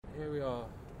here we are.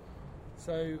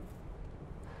 So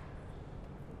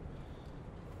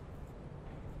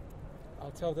I'll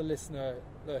tell the listener,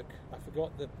 look, I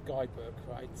forgot the guidebook,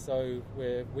 right? So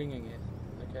we're winging it,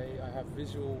 okay? I have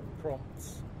visual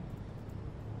prompts,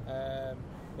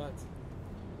 but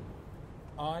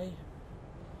I,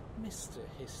 Mr.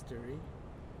 History,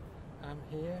 am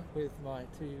here with my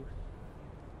two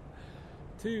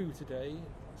today.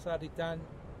 Sadly,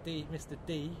 Mr.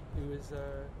 D, who is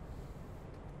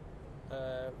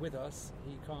with us,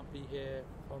 he can't be here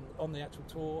on the actual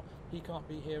tour. He can't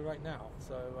be here right now,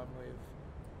 so I'm with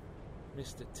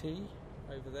Mr. T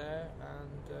over there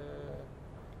and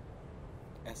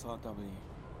SRW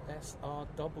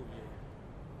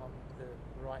on the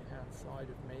right hand side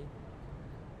of me,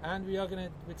 and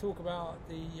we talk about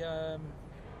the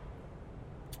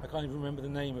I can't even remember the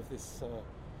name of this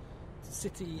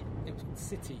city. It was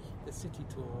the city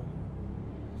tour.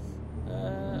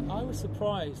 I was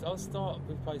surprised. I'll start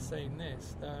by saying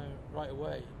this right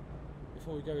away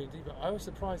before we go any deeper. I was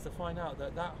surprised to find out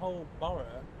that whole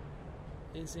borough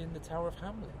is in the Tower of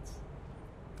Hamlets,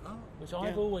 which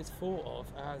I've always thought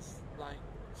of as like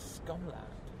scumland,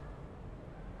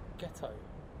 ghetto.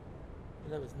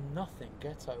 There was nothing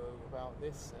ghetto about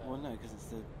this. Well, no, because it's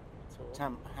the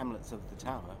Hamlets of the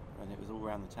Tower, and it was all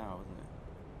around the Tower, wasn't it?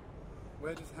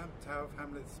 Where does Tower of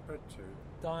Hamlets spread to?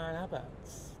 Diane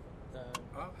Abbott's.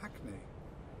 Hackney.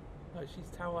 No, she's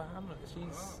Tower Hamlets.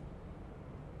 She's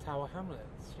Tower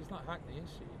Hamlets. She's not Hackney, is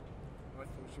she? I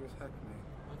thought she was Hackney.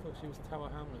 I thought she was Tower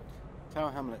Hamlets.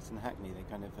 Tower Hamlets and Hackney, they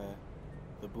kind of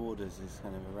the borders is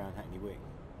kind of around Hackney Wick.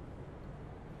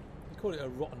 They call it a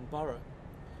rotten borough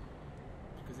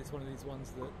because it's one of these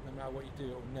ones that no matter what you do,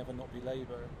 it will never not be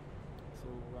Labour. It's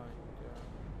all like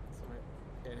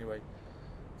anyway.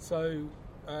 So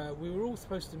we were all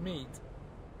supposed to meet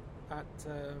at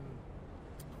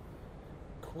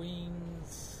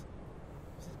Queen's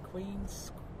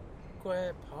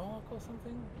Square Park or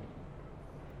something,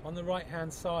 on the right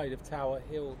hand side of Tower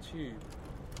Hill Tube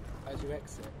as you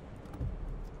exit.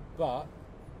 But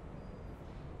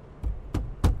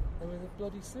there was a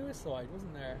bloody suicide,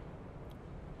 wasn't there,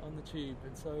 on the tube,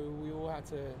 and so we all had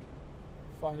to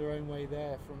find our own way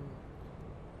there from.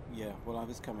 Yeah, well, I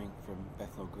was coming from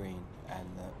Bethnal Green,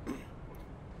 and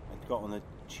I got on the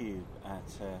tube at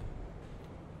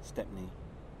Stepney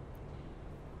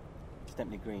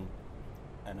Green,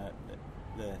 and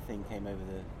the thing came over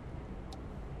the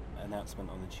announcement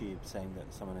on the tube saying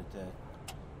that someone had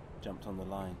jumped on the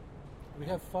line. We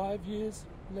have 5 years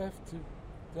left to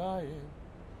die in.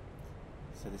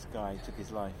 So this guy took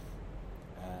his life,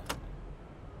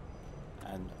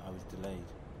 and I was delayed.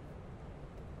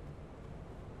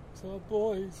 So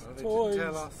boys, toys,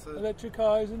 electric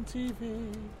eyes and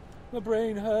TV. My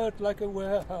brain hurt like a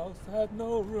warehouse, had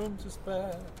no room to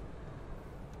spare.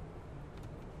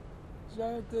 Is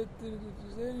there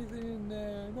anything in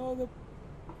there? And all the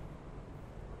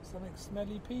something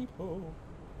smelly people.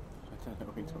 I don't know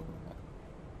what you're talking about.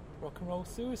 Rock and Roll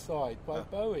Suicide by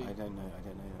Bowie. I don't know that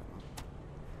one.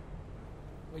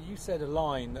 Well, you said a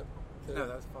line that no,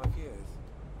 that's 5 years.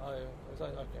 Oh, was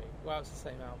that okay? Well, it's the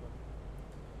same album.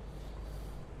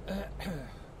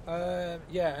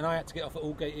 Yeah, and I had to get off at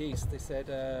Aldgate East. They said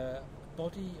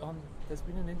there's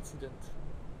been an incident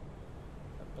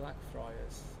at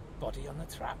Blackfriars. Body on the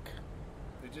track.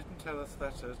 They didn't tell us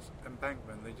that at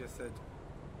Embankment. They just said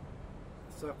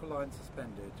Circle Line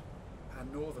suspended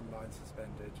and Northern Line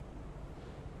suspended.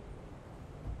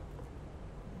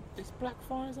 Is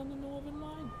Blackfriars on the Northern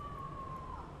Line?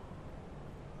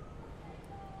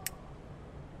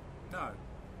 No.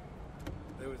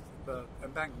 There was, but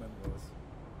Embankment was.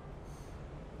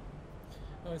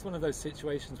 Oh, it's one of those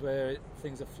situations where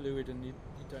things are fluid and you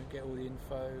don't get all the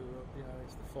info. You know,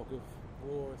 it's the fog of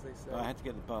war, as they say. Well, I had to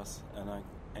get the bus, and I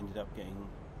ended up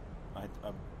I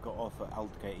got off at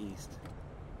Aldgate East,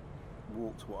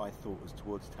 walked what I thought was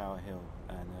towards Tower Hill,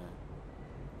 and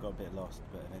got a bit lost,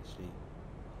 but eventually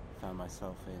found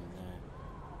myself in.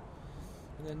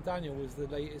 And then Daniel was the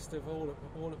latest of all.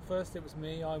 At first, it was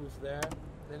me. I was there.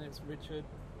 Then it was Richard.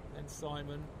 Then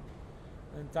Simon.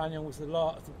 And Daniel was the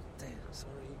last.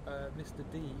 Mr.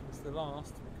 D was the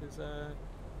last because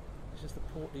it's just a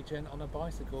portly gent on a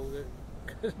bicycle that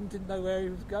didn't know where he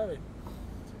was going.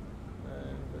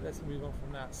 But let's move on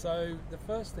from that. So the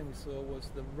first thing we saw was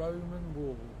the Roman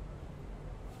wall,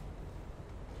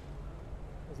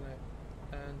 wasn't it?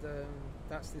 And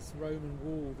that's this Roman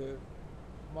wall that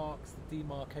marks the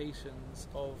demarcations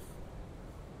of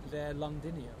their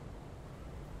Londinium.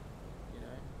 You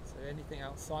know, so anything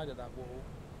outside of that wall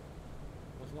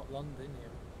was not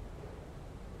Londinium.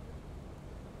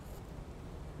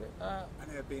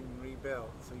 and it had been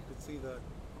rebuilt, so you could see the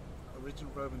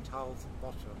original Roman tiles at the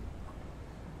bottom.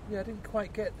 Yeah, I didn't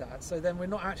quite get that. So then we're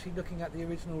not actually looking at the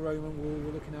original Roman wall,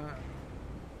 we're looking at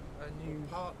a new...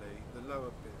 Partly, the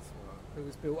lower bits were. It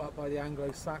was built up by the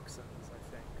Anglo-Saxons, I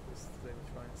think, was they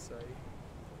were trying to say.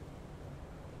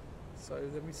 So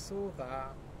then we saw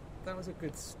that. That was a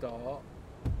good start,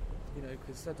 you know,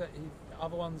 because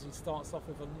other ones he starts off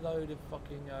with a load of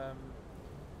fucking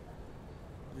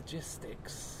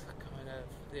logistics, kind of,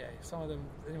 yeah, some of them,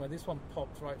 anyway, this one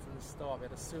popped right from the start. We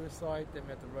had a suicide, then we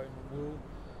had the Roman wall.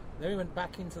 Then we went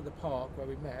back into the park where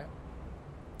we met,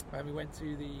 and we went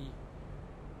to the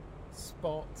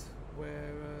spot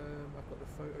where I've got the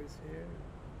photos here.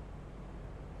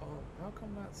 Oh, how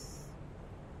come that's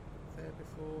there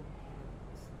before?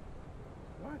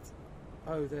 What?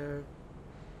 Oh, there.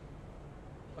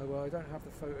 Oh well, I don't have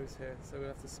the photos here, so we'll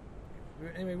have to.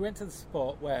 Anyway, we went to the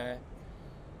spot where,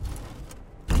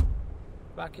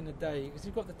 back in the day, because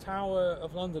you've got the Tower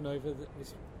of London over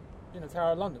this, you know,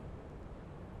 Tower of London.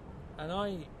 And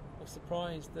I was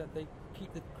surprised that they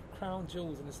keep the crown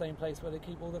jewels in the same place where they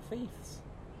keep all the thieves.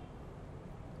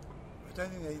 I don't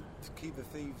think they keep the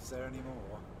thieves there anymore.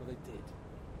 Well, they did.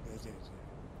 They did.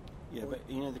 Yeah, but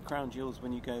you know the crown jewels,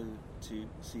 when you go to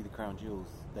see the crown jewels,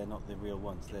 they're not the real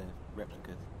ones, they're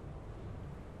replicas.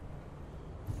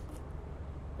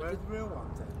 Where are the real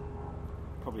ones then?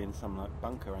 Probably in some like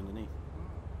bunker underneath.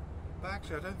 But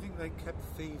actually, I don't think they kept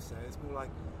thieves there. It's more like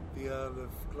the Earl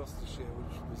of Gloucestershire,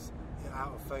 which was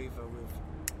out of favour with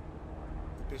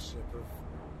the Bishop of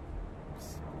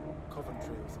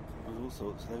Coventry or something. There's all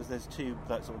sorts. There's two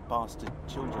like sort of bastard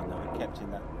children that were kept in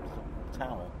that sort of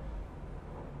tower.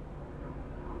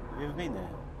 Have you ever been there?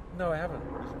 No, I haven't.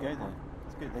 You should go there.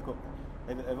 It's good.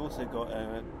 They've also got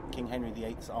King Henry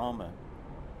VIII's armour,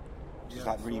 which is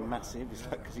like really massive. It's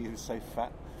like because he was so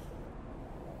fat.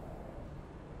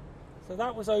 So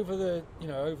that was over the, you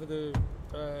know, over the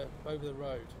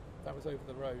road. That was over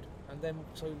the road, and then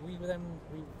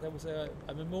there was a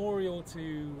memorial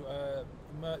to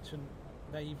merchant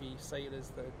navy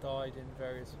sailors that had died in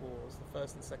various wars, the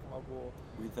First and Second World War,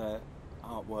 with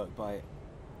artwork by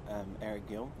Eric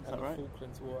Gill. Is that right? The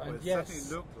Falklands War, Well, and it yes,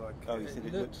 certainly looked like Oh, you said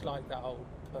it looked like that old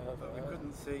pervert. But we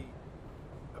couldn't see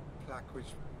a plaque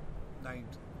which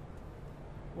named.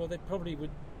 Well, they probably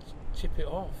would chip it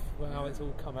off when it's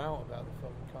all come out about the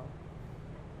fucking cunt.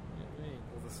 You know what I mean?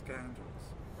 All the scandals.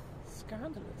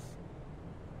 Scandalous,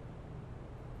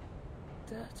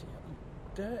 dirty,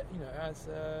 you know, as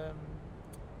you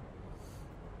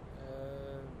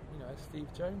know, as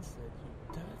Steve Jones said, "You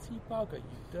dirty bugger,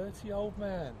 you dirty old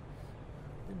man,"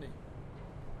 didn't he?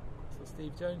 That's what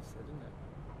Steve Jones said, didn't it?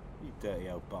 You dirty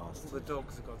old bastard. All the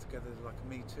dogs have got together like a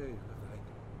Me Too, I think.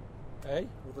 Hey?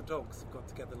 All the dogs have got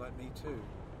together like Me Too.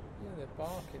 Yeah, they're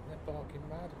barking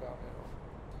mad about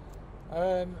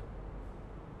it.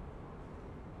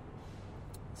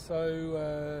 So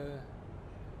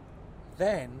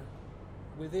then,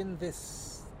 within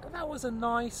this, that was a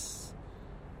nice.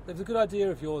 There was a good idea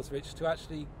of yours, Rich, to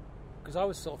actually, because I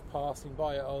was sort of passing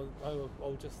by it.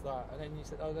 Oh, just that, and then you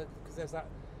said, oh, because there's that.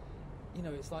 You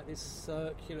know, it's like this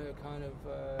circular kind of.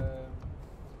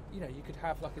 You know, you could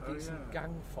have like a decent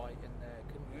gang fight in there,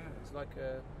 couldn't you? Yeah. It's like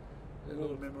a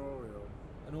little memorial,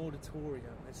 an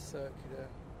auditorium, this circular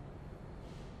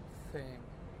thing.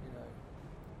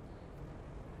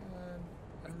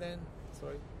 And then,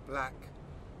 sorry. black.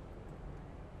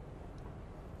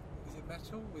 Is it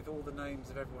metal with all the names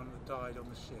of everyone that died on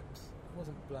the ships? It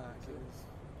wasn't black. It was.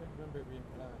 I don't remember it being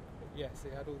black, but yes,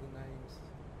 it had all the names.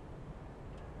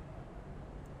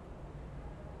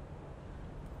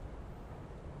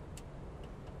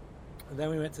 And then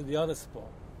we went to the other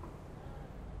spot,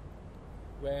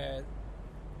 which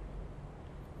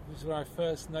was where I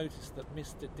first noticed that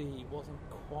Mr. D wasn't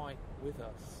quite with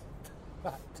us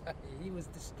that day. He was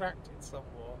distracted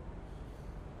somewhat.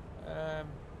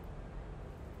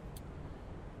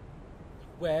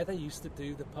 Where they used to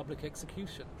do the public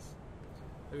executions.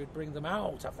 They would bring them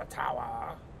out of the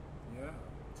tower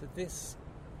to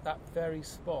that very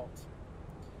spot.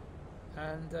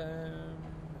 And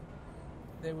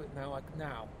they were now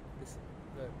listen,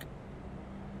 look.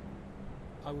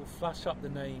 I will flash up the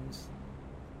names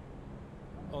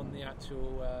on the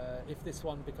actual. If this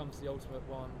one becomes the ultimate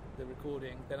one, the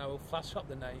recording, then I will flash up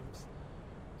the names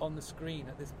on the screen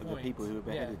at this point. Of the people who were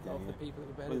beheaded there. Of the people who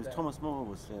were beheaded there. Thomas More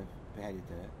was beheaded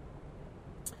there.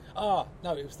 Ah,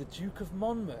 no, it was the Duke of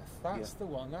Monmouth. That's the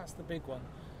one. That's the big one.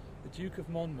 The Duke of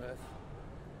Monmouth.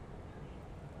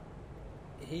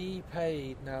 He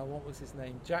paid, now what was his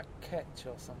name? Jack Ketch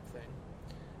or something.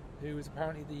 who was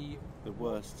apparently the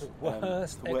worst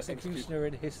executioner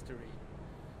in history.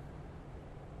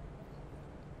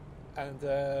 And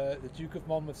the Duke of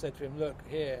Monmouth said to him, "Look,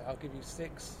 here, I'll give you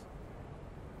 6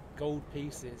 gold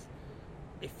pieces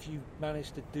if you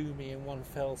manage to do me in one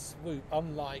fell swoop,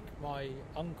 unlike my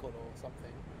uncle or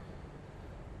something,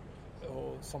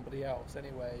 or somebody else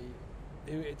anyway,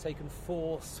 who had taken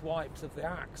 4 swipes of the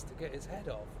axe to get his head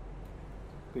off."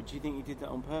 But do you think he did that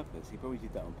on purpose? He probably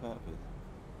did that on purpose.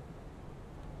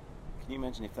 Can you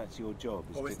imagine if that's your job?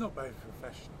 It's not very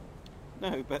professional.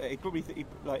 No, but he probably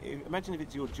imagine if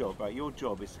it's your job, right? Your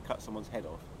job is to cut someone's head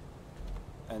off,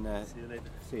 and See you later.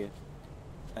 see you,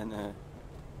 and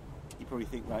you probably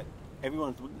think like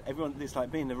everyone. It's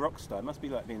like being a rock star. It must be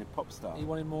like being a pop star. He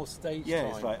wanted more stage Yeah,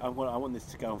 time. it's like I want this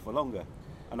to go on for longer,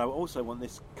 and I also want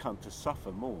this cunt to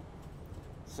suffer more.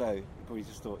 So he probably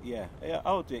just thought, yeah,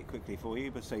 I'll do it quickly for you.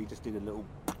 But so he just did a little.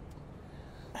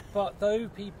 But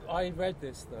I read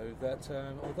this though, that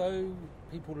although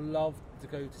people loved to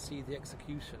go to see the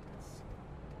executions,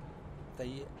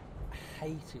 they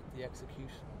hated the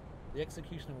executioner. The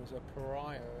executioner was a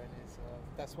pariah, and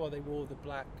that's why they wore the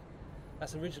black.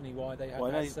 That's originally why they had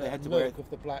they had to look wear of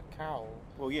the black cowl.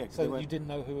 Well, yeah, so you didn't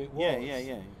know who it was.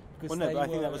 Yeah. Well, no, but I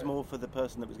think that was more for the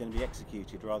person that was going to be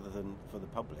executed rather than for the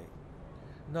public.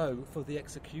 No, for the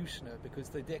executioner, because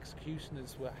the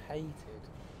executioners were hated.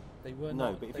 They were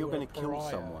no, not, but if they you're were going to a kill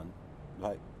pariah. someone,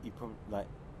 like you probably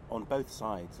on both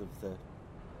sides of the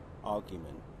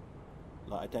argument,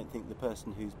 I don't think the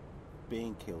person who's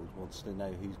being killed wants to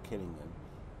know who's killing them.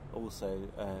 Also,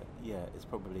 it's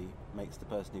probably makes the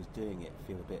person who's doing it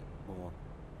feel a bit more.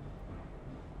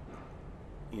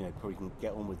 Probably can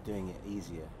get on with doing it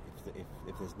easier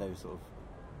if there's no sort of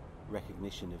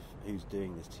recognition of who's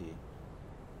doing this to you.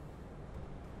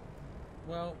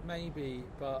 Well, maybe,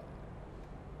 but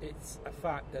it's a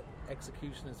fact that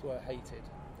executioners were hated.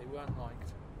 They weren't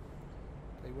liked.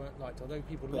 Although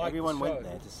people liked everyone the show. went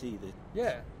there to see the.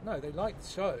 Yeah, no, they liked the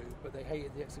show, but they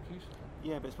hated the executioner.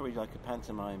 Yeah, but it's probably like a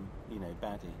pantomime,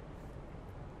 baddie.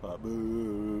 Like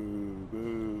boo,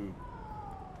 boo.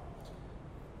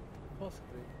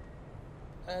 Possibly.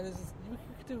 We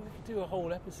could do a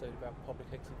whole episode about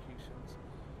public executions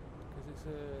because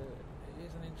it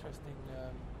is an interesting.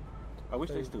 I wish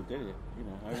they still did it.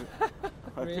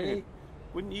 I Really? do.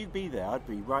 Wouldn't you be there? I'd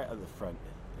be right at the front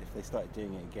if they started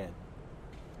doing it again.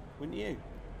 Wouldn't you?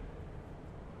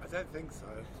 I don't think so.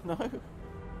 No.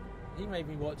 He made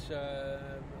me watch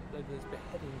those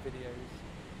beheading videos.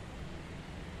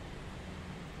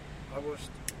 I watched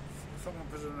someone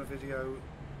put on a video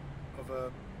of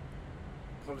a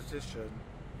politician,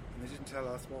 and they didn't tell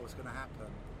us what was going to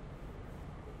happen.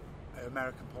 An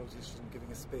American politician giving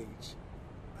a speech,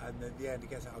 and then at the end he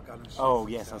gets out a gun and shoots Oh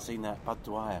yes, himself. I've seen that. Bud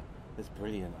Dwyer. That's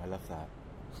brilliant. I love that.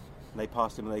 And they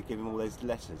passed him and they give him all those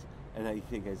letters, and then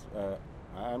he goes,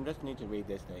 "I just need to read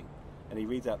this thing," and he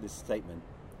reads out this statement,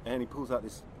 and he pulls out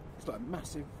this. It's like a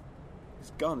massive.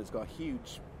 This gun. It's got a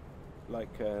huge,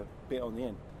 bit on the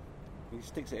end. He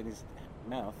sticks it in his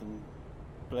mouth and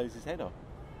blows his head off,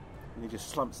 and he just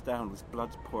slumps down. His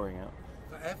blood's pouring out.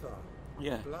 Forever.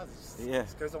 Yeah. Blood. Yeah.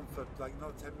 It goes on for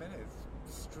another 10 minutes.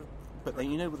 But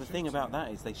then the thing about that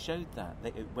is they showed that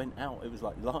it went out. It was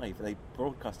like live. They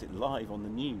broadcast it live on the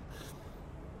news.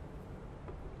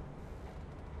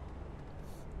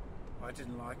 I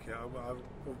didn't like it. I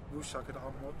wish I could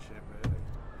unwatch it, really.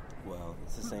 Well,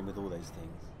 it's the same with all those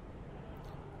things.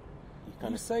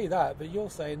 You say that, but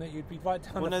you're saying that you'd be right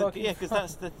down the fucking because front.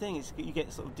 that's the thing. Is you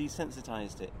get sort of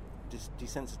desensitized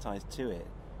to it,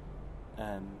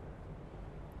 and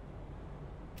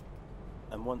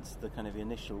once the kind of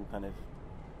initial kind of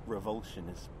revulsion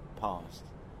is passed,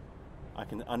 I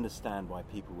can understand why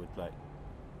people would like.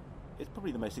 It's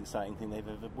probably the most exciting thing they've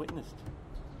ever witnessed.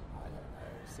 I don't know.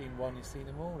 You've seen one, you've seen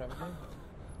them all, haven't you?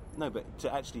 No, but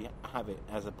to actually have it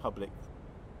as a public,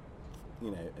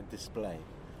 a display.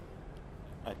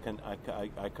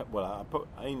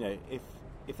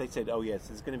 If they said, oh yes,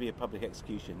 there's going to be a public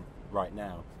execution right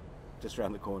now, just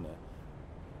around the corner,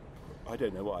 I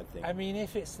don't know what I'd think. I mean,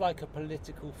 if it's like a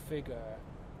political figure,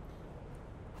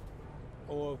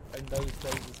 or in those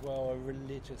days as well, a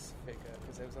religious figure,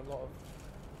 because there was a lot of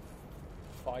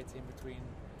fighting between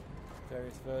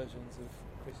various versions of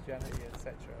Christianity,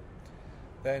 etc.,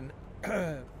 then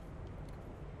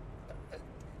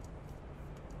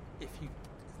if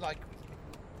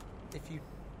you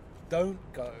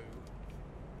don't go,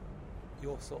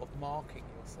 you're sort of marking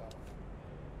yourself.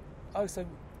 Oh, so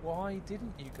why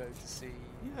didn't you go to see?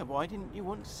 Yeah, why didn't you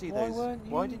want to see Why those? weren't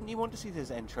you- Why didn't you want to see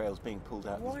those entrails being pulled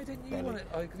out? Why his didn't you belly?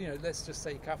 want to? Let's just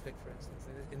say Catholic, for instance.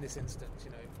 In this instance,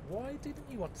 why didn't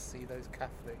you want to see those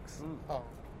Catholics hung?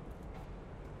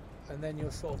 And then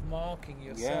you're sort of marking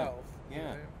yourself. Yeah. You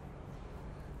know?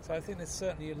 So I think there's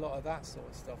certainly a lot of that sort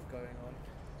of stuff going on.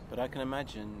 But I can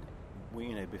imagine,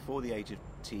 before the age of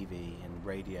TV and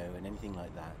radio and anything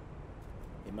like that,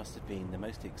 it must have been the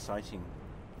most exciting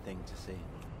thing to see.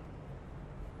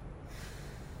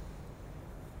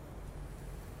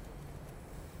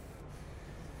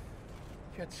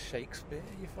 You had Shakespeare,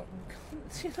 you fucking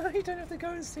cunt. You don't have to go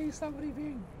and see somebody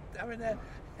having their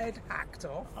head hacked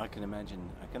off. I can imagine.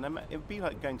 It would be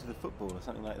like going to the football or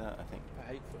something like that, I think. I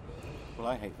hate football. Well,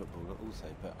 I hate football also,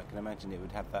 but I can imagine it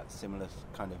would have that similar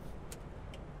kind of...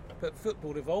 But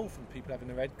football evolved from people having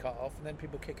their head cut off and then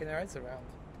people kicking their heads around.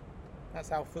 That's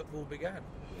how football began.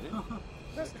 Really?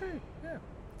 That's true, yeah.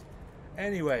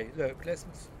 Anyway, look, let's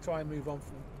try and move on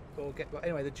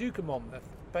anyway, the Duke of Monmouth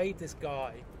paid this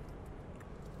guy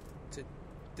to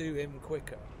do him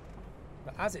quicker.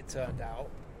 But as it turned out,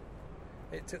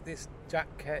 it took this Jack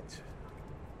Ketch,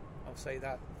 I'll say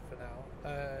that for now,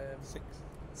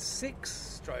 6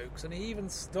 strokes, and he even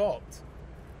stopped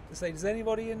to say, does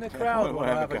anybody in the crowd want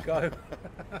to have a go?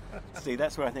 See,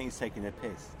 that's where I think he's taking the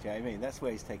piss. Do you know what I mean? That's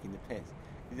where he's taking the piss.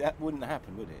 That wouldn't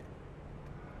happen, would it?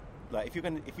 Like, if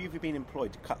you've been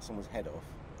employed to cut someone's head off,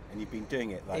 and you've been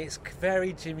doing it like... It's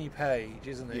very Jimmy Page,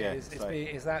 isn't it? Yeah, it's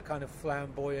that kind of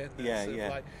flamboyant. Yeah, yeah.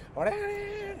 Like,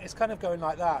 it's kind of going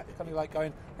like that. It's kind of like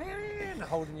going,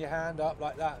 holding your hand up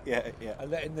like that. Yeah, yeah.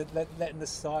 And letting the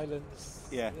silence.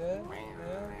 Yeah. Yeah.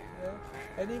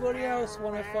 Anybody else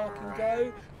want to fucking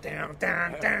go? Down,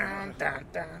 down, down, down,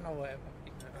 down, or whatever.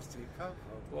 That's too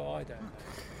powerful. Well, I don't know.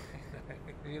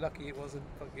 You're lucky it wasn't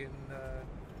fucking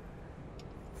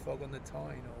Fog on the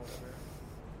Tyne or whatever.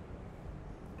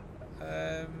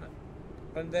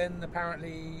 And then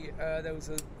apparently there was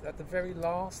at the very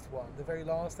last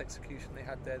execution they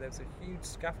had there was a huge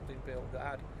scaffolding build that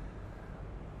had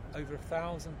over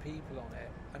 1,000 people on it,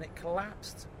 and it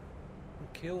collapsed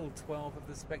and killed 12 of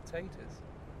the spectators.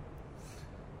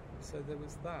 So there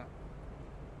was that.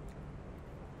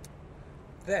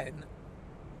 Then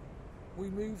we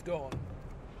moved on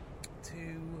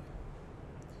to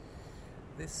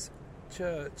this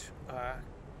church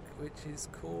which is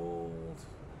called...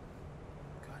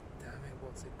 God damn it,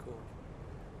 what's it called?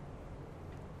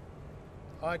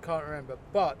 I can't remember,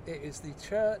 but it is the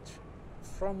church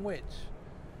from which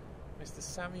Mr.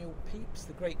 Samuel Pepys,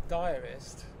 the great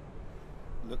diarist,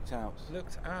 looked out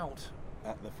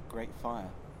at the Great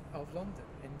Fire of London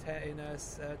in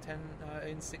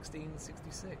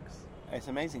 1666. It's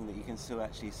amazing that you can still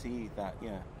actually see that,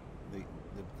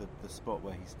 the spot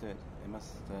where he stood. It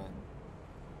must...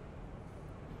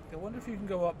 I wonder if you can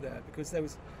go up there, because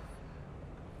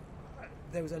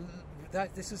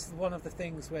this is one of the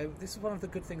things where this is one of the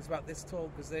good things about this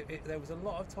talk, because there was a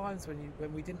lot of times when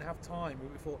we didn't have time, we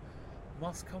thought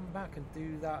must come back and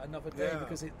do that another day,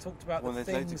 because it talked about the there's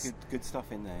things, loads of good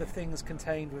stuff in there. The things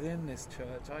contained within this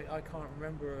church. I can't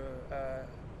remember a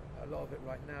lot of it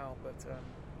right now, but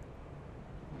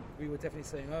we were definitely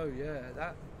saying, oh yeah,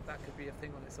 that could be a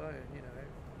thing on its own,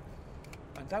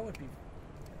 and that would be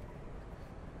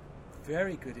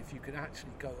very good if you could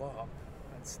actually go up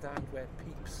and stand where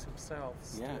Pepys himself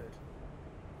stood.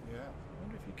 Yeah. I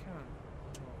wonder if you can.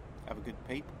 Have a good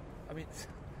peep. I mean,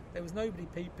 there was nobody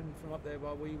peeping from up there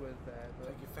while we were there. But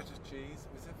Take your feta cheese.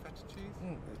 Was it feta cheese?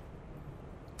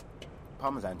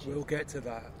 Parmesan cheese. We'll get to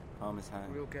that.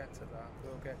 Parmesan. We'll get to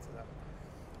that.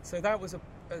 So that was a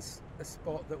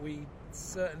spot that we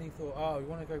certainly thought, we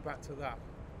want to go back to that.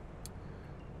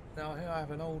 Now here I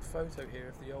have an old photo here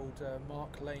of the old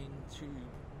Mark Lane Tube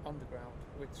Underground,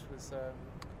 which was...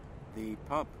 the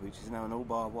pub, which is now an all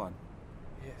bar one.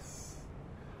 Yes.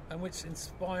 And which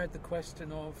inspired the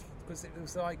question of... Because it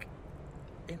was like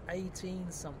in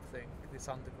 18-something, this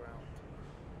underground,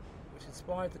 which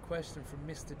inspired the question from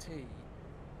Mr. T.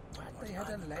 They had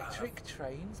electric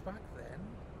trains back then.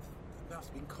 It must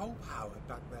have been coal-powered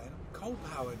back then.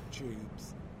 Coal-powered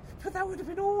tubes. But that would have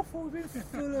been awful. It would have been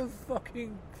full of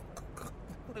fucking...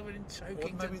 would have been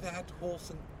choking. Or maybe they had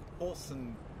horse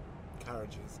and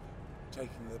carriages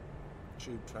taking the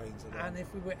tube trains along. And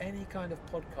if we were any kind of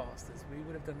podcasters, we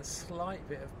would have done a slight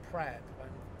bit of prep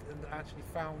and actually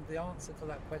found the answer to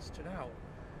that question out.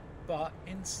 But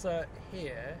insert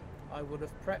here, I would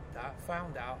have prepped that,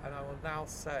 found out, and I will now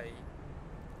say...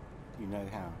 You know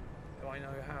how. I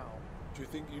know how. Do you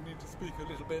think you need to speak a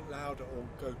little bit louder or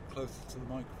go closer to the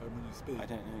microphone when you speak? I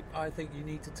don't know. I think you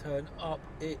need to turn up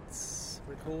its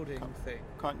recording thing.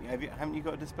 Can't you? Haven't you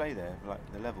got a display there, like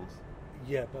the levels?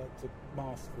 Yeah, but to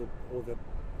mask all the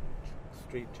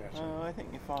street chatter. Oh, I think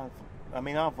you're fine. I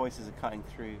mean, our voices are cutting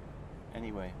through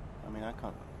anyway. I mean, I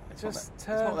can't. It's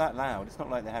not that loud. It's not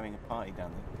like they're having a party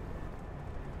down there.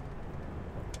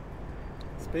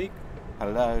 Speak.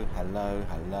 Hello, hello,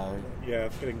 hello. Yeah,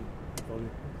 it's getting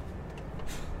volume.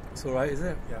 It's all right, is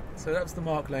it? Yeah. So that was the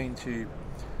Mark Lane tube.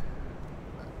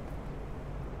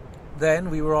 Then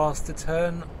we were asked to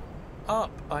turn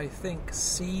up, I think,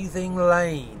 Seething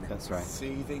Lane. That's right.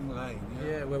 Seething Lane.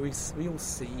 Yeah, where we all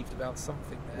seethed about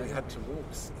something there. We had to walk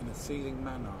in a seething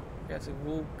manner. We had to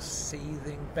walk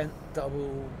seething, bent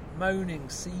double, moaning,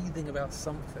 seething about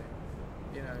something,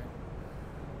 you know.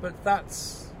 But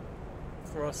that's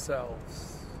for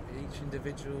ourselves, each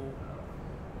individual,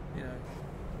 you know.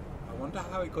 I wonder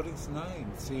how it got its name,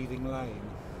 Seething Lane.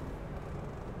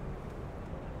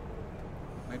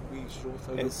 Maybe we should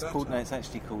also look that up. No, it's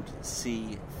actually called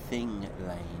See Thing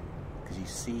Lane because you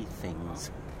see things.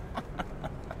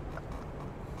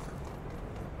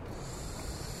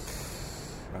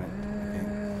 Right.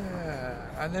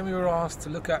 Yeah. And then we were asked to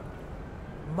look at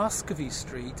Muscovy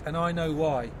Street, and I know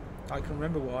why. I can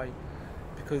remember why,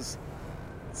 because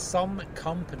some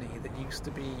company that used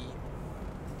to be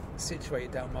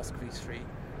situated down Muscovy Street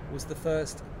was the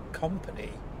first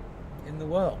company in the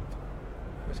world,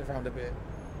 which I found a bit.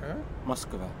 Huh?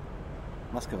 Muscovat.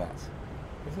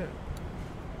 Is it?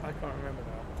 I can't remember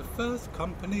now. The first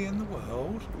company in the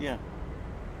world? Yeah.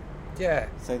 Yeah,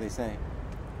 So they say.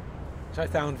 which I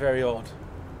found very odd.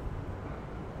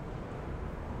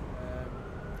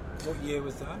 What year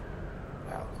was that?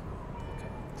 Wow.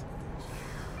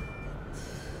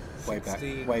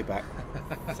 Okay. Way back.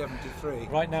 73.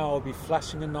 Right now I'll be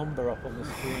flashing a number up on the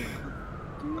screen.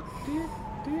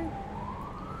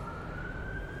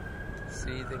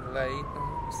 Seething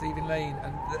Lane,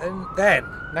 and then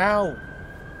now,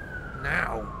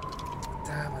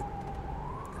 damn it.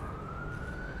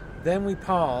 Then we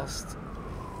passed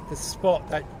the spot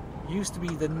that used to be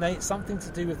something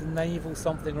to do with the naval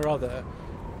something or other,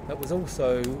 that was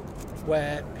also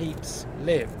where Pepys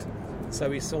lived. So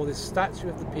we saw this statue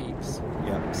of the Pepys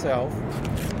himself,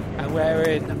 and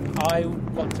wherein I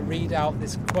got to read out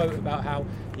this quote about how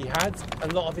he had a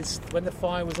lot of his, when the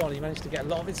fire was on, he managed to get a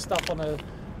lot of his stuff on a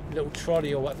little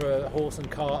trolley or whatever, a horse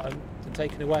and cart, and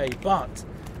taken away. But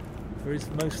for his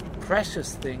most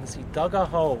precious things, he dug a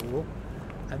hole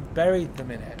and buried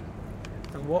them in it.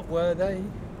 And what were they?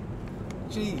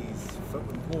 Cheese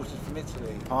imported from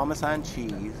Italy. Parmesan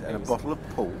cheese and a bottle of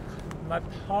pork. My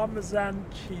Parmesan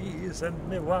cheese and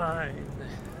my wine.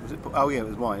 Was it? Oh yeah, it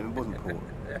was wine. It wasn't pork.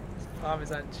 Yeah,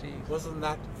 Parmesan cheese. Wasn't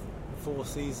that Four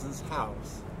Seasons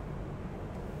House?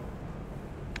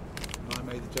 And I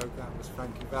made the joke that was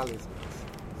Frankie Valli's house.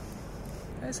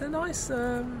 It's a nice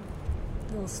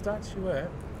little statuette,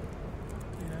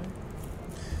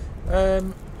 you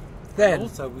know. Then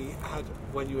Also, we had,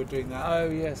 when you were doing that, oh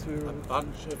yes, we were a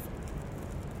bunch of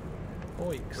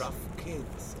oiks. rough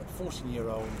kids,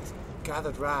 14-year-olds,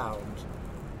 gathered round.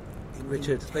 in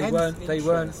Richard, they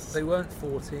intense weren't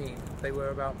 14. They were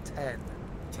about 10.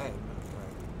 10. Okay.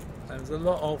 There was a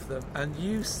lot of them, and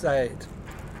you said,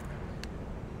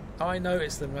 I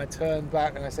noticed them, and I turned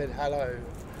back and I said hello,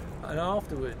 and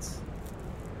afterwards,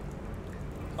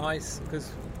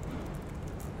 because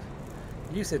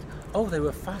you said, oh, they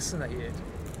were fascinated,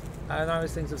 and I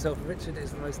was thinking to myself, Richard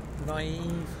is the most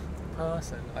naive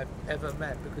person I've ever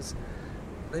met, because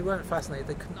they weren't fascinated,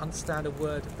 they couldn't understand a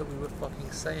word that we were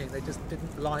fucking saying, they just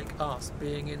didn't like us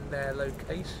being in their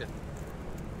location.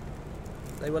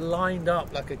 They were lined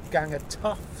up like a gang of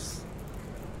toughs.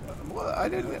 Well, I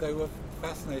don't know. They were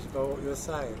fascinated by what you were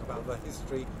saying about the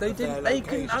history They of their didn't. They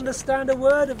couldn't location. understand a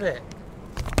word of it.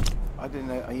 I didn't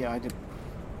know. Yeah, I did.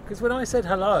 Because when I said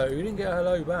hello, you didn't get a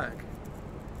hello back.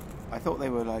 I thought they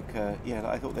were like.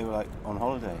 I thought they were like on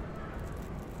holiday.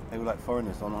 They were like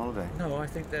foreigners on holiday. No, I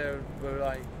think they were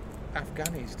like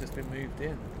Afghanis just been moved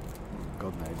in.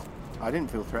 God knows. I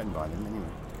didn't feel threatened by them anyway.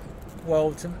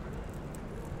 Well,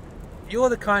 you're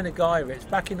the kind of guy, Rich.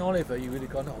 Back in Oliver, you would have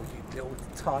gone, "Oh, you little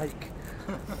tyke."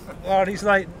 Well, he's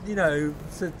like, you know,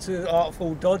 to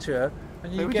Artful Dodger,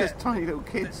 and you They were get just tiny little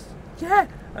kids. yeah,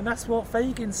 and that's what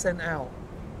Fagin sent out.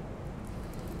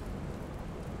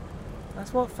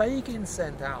 That's what Fagin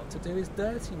sent out to do his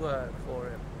dirty work for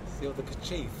him. Steal the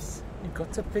kerchiefs. You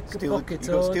got to pick Steal a the- pocket you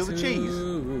gotta or steal two. the cheese.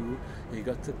 You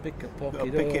got to pick a pocket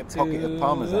gotta pick or a pocket of two.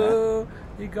 Parmesan.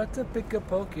 You got to pick a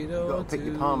pocket or You've got to pick two.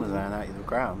 your parmesan out of the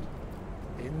ground.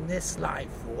 In this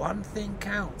life, one thing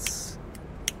counts.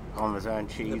 Parmesan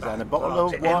cheese and a bottle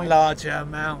of wine. In larger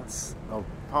amounts. Oh,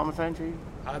 Parmesan cheese?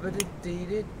 You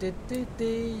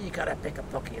gotta pick a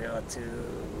pocket or two.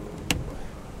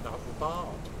 Not the bard.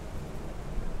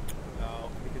 Oh,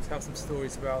 we could tell some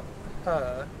stories about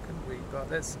her, couldn't we? But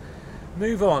let's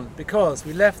move on, because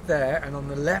we left there, and on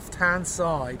the left-hand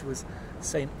side was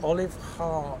St. Olive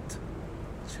Hart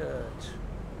Church.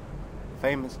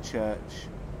 Famous church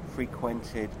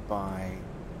frequented by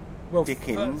Well,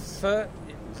 Dickens.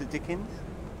 Was it Dickens?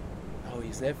 Oh,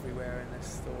 he's everywhere in this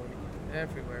story.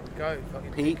 Everywhere we go,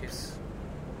 fucking Pepys. Dickens.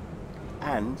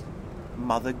 And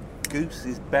Mother Goose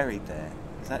is buried there.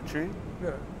 Is that true?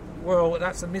 Yeah. Well,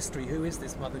 that's a mystery. Who is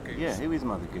this Mother Goose? Yeah, who is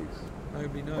Mother Goose?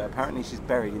 Nobody knows. But apparently she's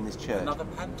buried in this church. Another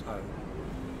panto.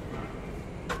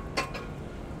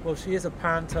 Well, she is a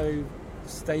panto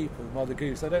staple, Mother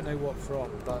Goose. I don't know what from,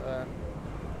 but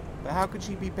how could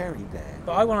she be buried there?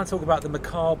 But I want to talk about the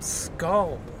macabre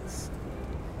skulls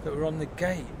that were on the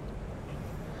gate.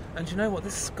 And you know what?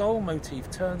 This skull motif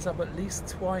turns up at least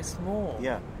twice more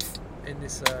in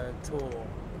this tour.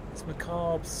 This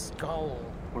macabre skull.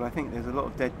 Well, I think there's a lot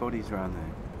of dead bodies around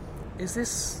there. Is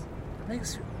this...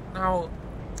 Now,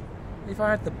 if I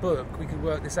had the book, we could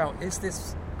work this out. Is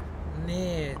this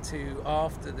near to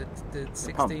after the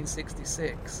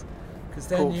 1666? Because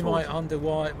then you might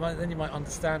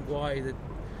understand why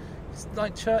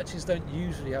like churches don't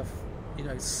usually have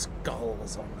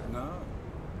skulls on them. No.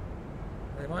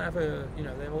 They might have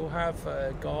they will have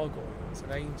gargoyles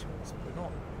and angels, but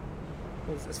not,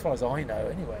 well, as far as I know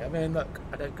anyway. I mean, look,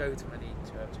 I don't go to many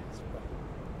churches, but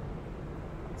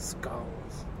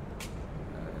skulls,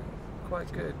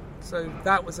 quite good. So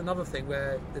that was another thing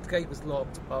where the gate was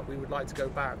locked, but we would like to go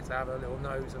back to have a little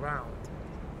nose around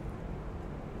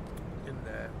in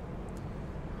there.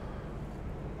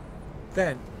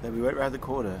 Then we went round the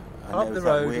corner. And up there the was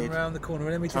road that and round the corner,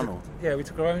 and then we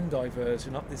took our own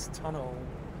diversion up this tunnel.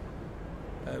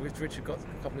 Which Richard got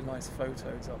a couple of nice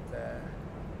photos up there,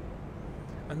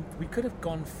 and we could have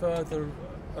gone further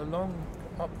along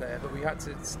up there, but we had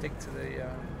to stick to the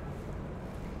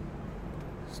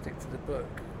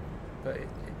book. But it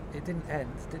didn't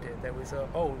end, did it? There was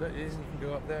look, you can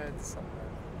go up there somewhere.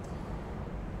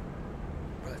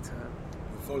 But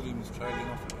the volume's trailing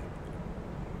off again.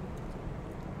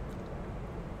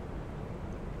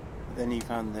 Then you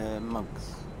found the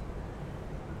monks.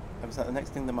 Was that the next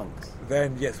thing, the monks?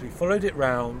 Then, yes, we followed it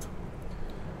round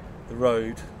the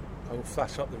road. I will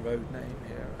flash up the road name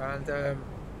here. And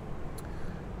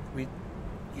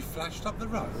You flashed up the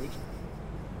road?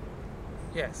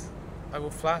 Yes, I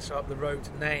will flash up the road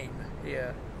name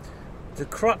here. The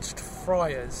Crutched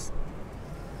Friars.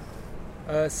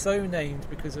 So named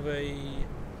because of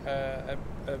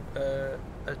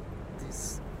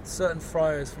these certain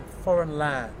friars from foreign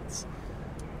lands.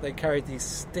 They carried these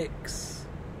sticks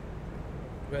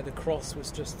where the cross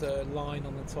was just a line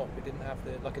on the top. It didn't have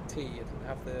like a T. It didn't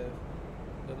have the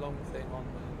long thing on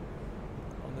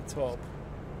the top.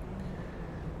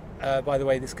 By the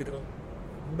way, this could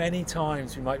many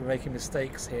times we might be making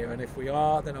mistakes here, and if we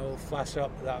are, then I'll flash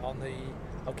up that on the.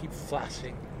 I'll keep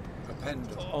flashing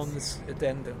Appendums. on the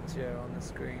addendums, on the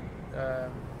screen.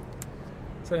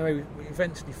 So anyway, we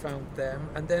eventually found them,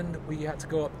 and then we had to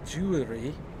go up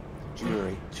Jewry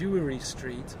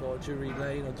Street, or Jewry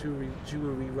Lane, or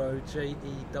Jewry Road,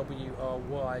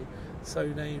 Jewry, so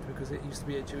named because it used to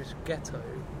be a Jewish ghetto.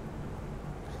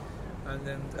 And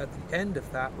then at the end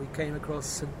of that, we came across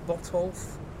St.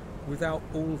 Botolph without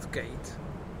Aldgate,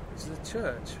 which is a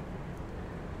church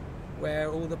where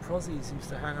all the prozzies used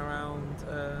to hang around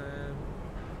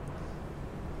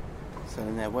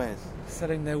selling their wares,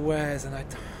 and I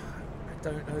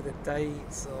don't know the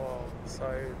dates,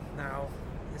 so now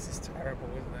this is terrible,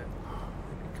 isn't it?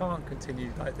 We can't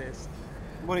continue like this.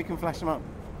 Well, you can flash them up.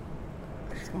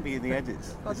 It's going to be in the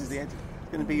edits. This is the edit.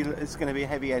 It's going to be a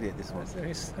heavy edit, this one.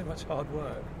 It's so much hard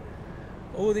work.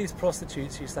 All these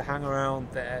prostitutes used to hang around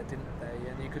there, didn't they?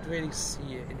 And you could really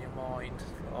see it in your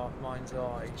mind's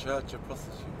eye. The Church of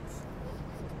Prostitutes.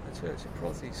 The Church of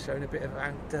Prostitutes showing a bit of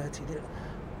dirty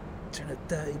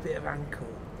bit of ankle.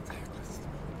 Say it close to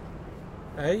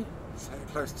the Eh? mic. Say it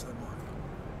close to the mic.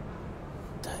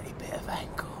 Dirty bit of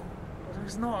ankle. Well,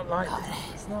 it's not like that.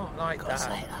 It's not like that.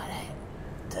 Say it like that.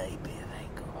 Dirty bit of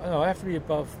ankle. Oh, I have to be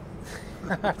above.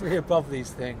 I have to be above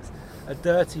these things. A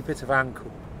dirty bit of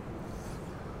ankle.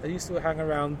 They used to hang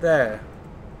around there,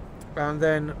 and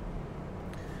then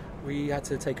we had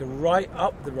to take a right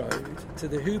up the road to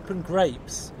the Hoop and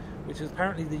Grapes, which is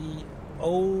apparently the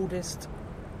oldest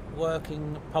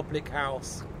working public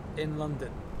house in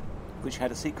London. Which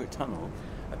had a secret tunnel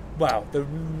Well, the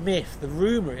myth, the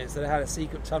rumour is that it had a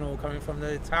secret tunnel coming from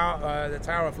the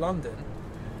Tower of London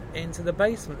into the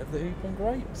basement of the Hoop and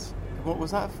Grapes. What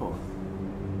was that for?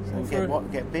 So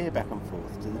get beer back and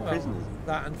forth to the prisoners?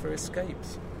 That and for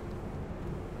escapes.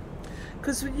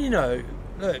 Because, you know,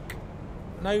 look,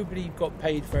 nobody got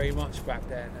paid very much back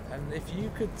then, and if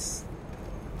you could,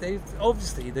 they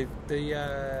obviously the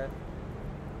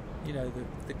you know,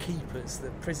 the keepers,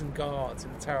 the prison guards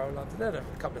in the Tower of London, they'd have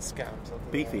a couple of scams.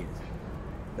 Beefy.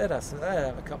 They'd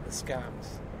have a couple of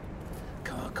scams.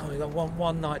 Come on, we got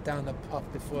one night down the pub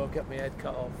before I get my head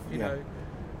cut off. You know,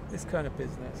 this kind of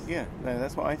business. Yeah, no,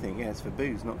 that's what I think. Yeah, it's for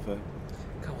booze, not for.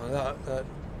 Come on,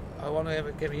 I want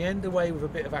to get my end away with a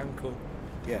bit of ankle.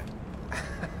 Yeah.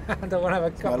 And I want to have a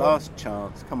couple. My last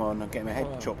chance. Come on, I'll get my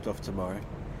head chopped off tomorrow.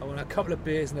 I want a couple of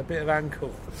beers and a bit of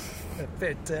ankle. A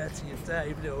bit of dirty,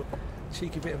 little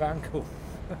cheeky bit of ankle.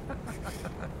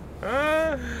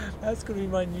 That's going to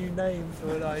be my new name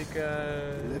for like.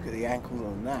 Look at the ankles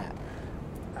on that.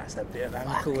 That's a bit of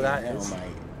ankle, that is. Mate.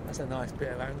 That's a nice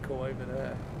bit of ankle over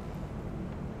there.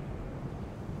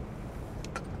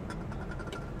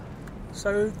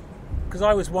 So, because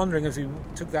I was wondering as we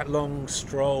took that long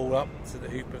stroll up to the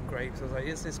Hoop and Grapes, I was like,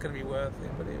 is this going to be worth it?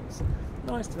 But it was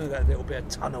nice to know that little bit of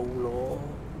tunnel lore.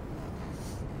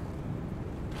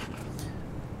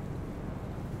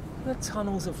 The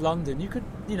tunnels of London. You could,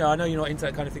 you know, I know you're not into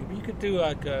that kind of thing, but you could do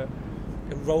like a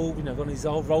role, you know, one of these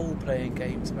old role-playing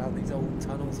games about these old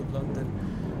tunnels of London.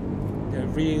 You know,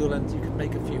 real, and you could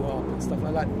make a few up and stuff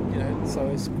like that. You know,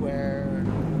 Soho Square and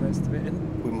all the rest of it.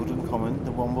 And Wimbledon Common,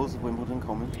 the Wombles of Wimbledon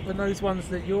Common. But those ones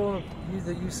that you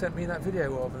sent me that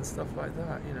video of and stuff like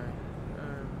that, you know.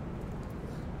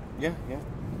 Yeah.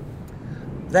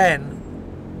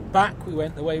 Then back we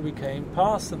went the way we came,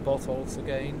 past the bottles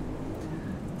again,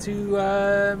 to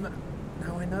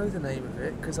now I know the name of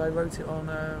it because I wrote it on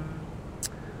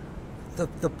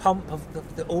the pump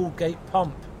of the Aldgate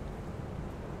pump.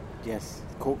 Yes,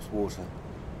 corpse water.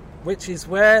 Which is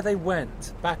where they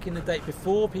went back in the day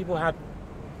before people had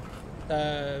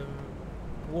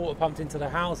water pumped into their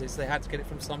houses. They had to get it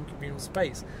from some communal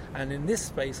space, and in this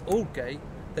space, Aldgate,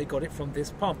 they got it from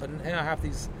this pump. And here I have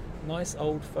these nice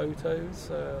old photos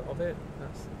of it.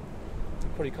 You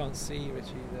probably can't see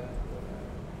Richie there. But,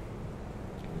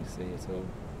 can you see it all?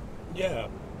 Yeah.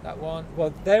 That one.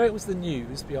 Well, there it was the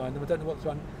news behind them. I don't know what's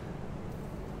one.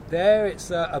 There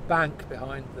it's a bank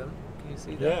behind them. Can you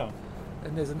see that? Yeah.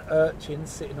 And there's an urchin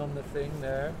sitting on the thing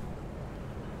there.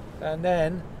 And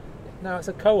then, now it's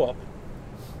a co-op.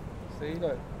 See,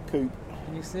 look. Coop.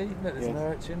 Can you see? Look, there's an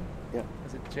urchin. Yeah.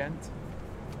 There's a gent.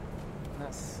 And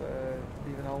that's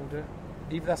even older.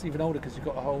 That's even older because you've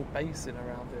got a whole basin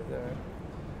around it there.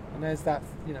 And there's that,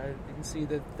 you know, you can see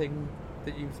the thing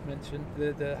that you've mentioned,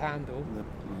 the handle.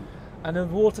 And the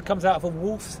water comes out of a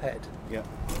wolf's head. Yeah.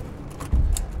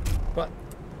 But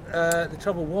the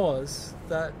trouble was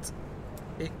that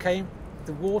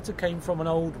the water came from an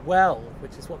old well,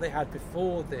 which is what they had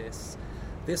before this.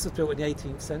 This was built in the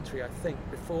 18th century, I think.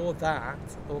 Before that,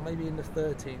 or maybe in the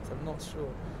 13th, I'm not sure.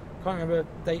 Can't remember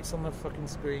dates on the fucking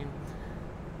screen.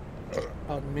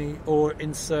 Pardon me. Or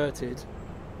inserted,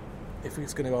 if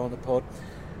it's going to go on the pod.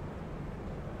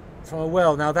 From a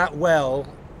well. Now that well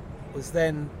was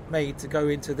then made to go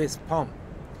into this pump.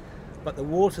 But the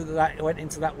water that went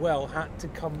into that well had to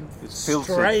come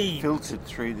filtered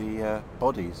through the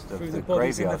bodies of through the the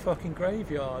bodies graveyard. in the fucking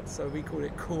graveyard. So we call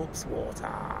it corpse water.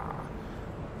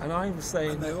 And I was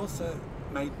saying, and they also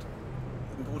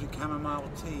imported chamomile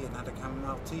tea and had a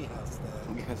chamomile tea house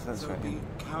there. Yes, that's so right. It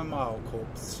would be chamomile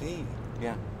corpse tea.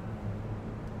 Yeah.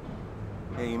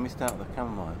 Yeah, you missed out on the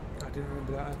chamomile. I didn't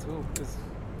remember that at all. Didn't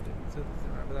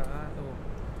remember that at all.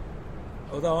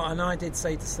 Although, and I did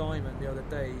say to Simon the other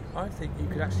day, I think you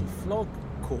could actually flog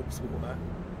corpse water.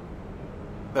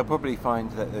 They'll probably find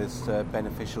that it's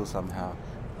beneficial somehow.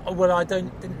 Oh, well, I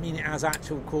didn't mean it as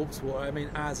actual corpse water. I mean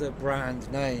as a brand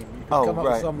name. You could come up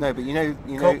with some no, but you know,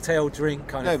 cocktail drink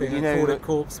kind of thing and call it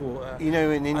corpse water. You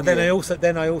know, in India. And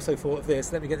then I also thought of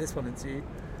this. Let me get this one into you.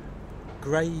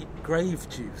 Grave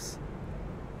juice.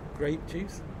 Grape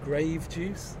juice. Grave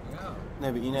juice. Yeah.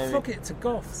 No, but you know. Flog it to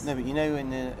goths. No, but you know,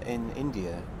 in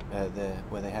India,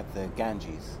 where they have the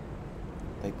Ganges,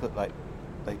 they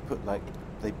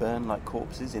burn like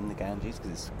corpses in the Ganges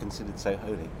because it's considered so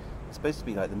holy. It's supposed to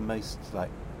be like the most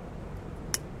like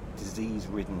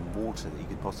disease-ridden water that you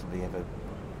could possibly ever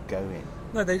go in.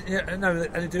 No, and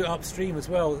they do it upstream as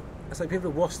well. So people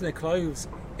are washing their clothes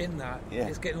in that. Yeah.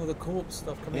 It's getting all the corpse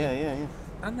stuff coming in. Yeah.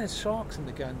 And there's sharks in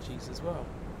the Ganges as well.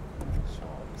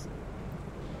 Sharks.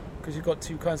 Because you've got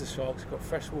two kinds of sharks. You've got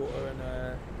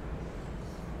freshwater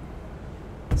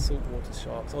saltwater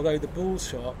sharks. Although the bull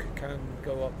shark can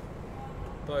go up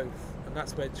both, and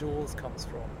that's where Jaws comes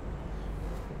from.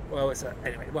 Well,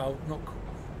 anyway. Well, not.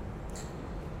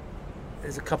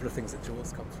 There's a couple of things that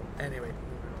Jaws comes from. Anyway,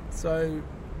 so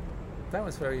that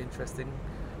was very interesting,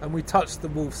 and we touched the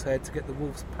wolf's head to get the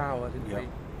wolf's power, didn't we?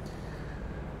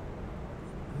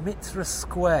 Mitra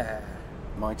Square.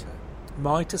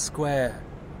 Mitre Square.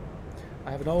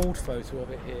 I have an old photo of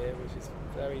it here, which is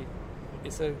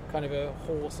it's a kind of a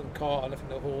horse and cart. I look at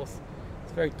the horse.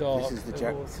 It's very dark. This is the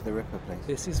Jack the Ripper place.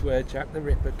 This is where Jack the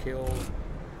Ripper killed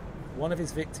one of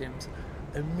his victims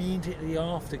immediately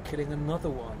after killing another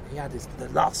one. He had the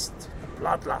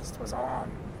bloodlust was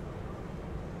on.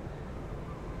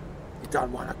 You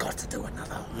done one, I got to do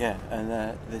another. Yeah, and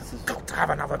this is... Got to have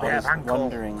another bit of ankle. I was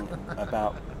wondering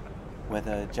about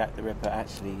whether Jack the Ripper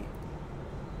actually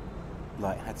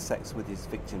had sex with his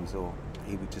victims, or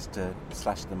he would just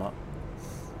slash them up.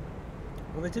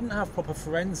 Well, they didn't have proper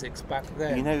forensics back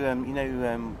then. You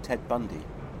know Ted Bundy.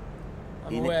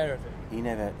 I'm aware of it. He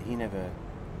never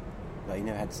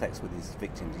had sex with his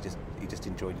victims. He just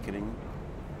enjoyed killing them.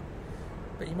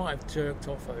 But he might have jerked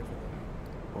off over them.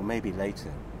 Or maybe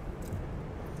later.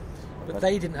 But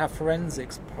they didn't have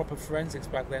proper forensics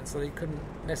back then, so they couldn't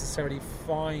necessarily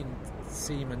find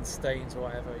semen stains or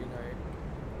whatever,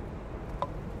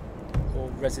 or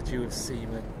residue of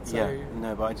semen. So, yeah,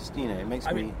 no, but I just, it makes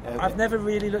me... I've never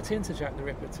really looked into Jack the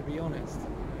Ripper, to be honest.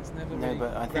 It's never really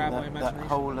grabbed my imagination. That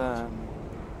whole,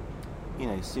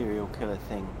 serial killer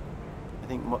thing, I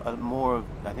think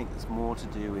it's more to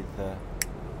do with,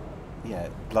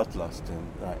 bloodlust and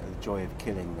the joy of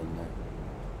killing than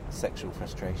sexual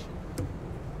frustration.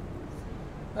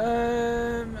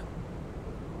 I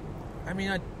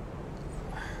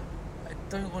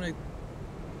don't want to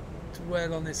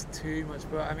dwell on this too much,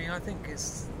 but I think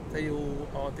they all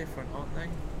are different, aren't they?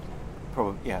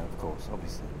 Probably, yeah, of course,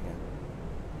 obviously, yeah.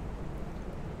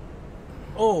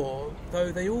 Or,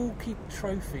 though, they all keep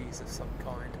trophies of some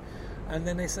kind, and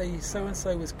then they say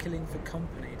so-and-so was killing for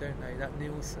company, don't they, that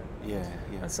Nielsen? Yeah,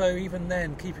 yeah. And so even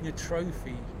then, keeping a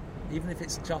trophy, even if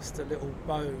it's just a little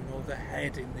bone or the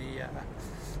head in the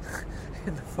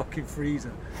in the fucking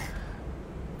freezer,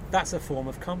 that's a form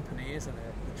of company, isn't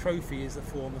it? The trophy is a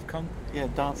form of company. Yeah,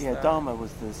 Dharma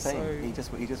was the same.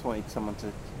 So, he just wanted someone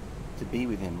to be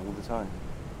with him all the time.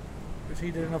 Was he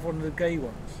another one of the gay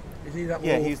ones? Is he that?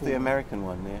 Yeah, he's the American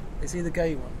one. Yeah. Is he the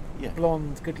gay one? Yeah.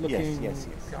 Blonde, good-looking. Yes.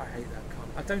 I hate that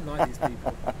cunt. I don't like these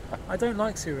people. I don't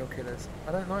like serial killers.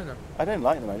 I don't like them. I don't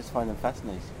like them. I just find them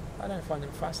fascinating. I don't find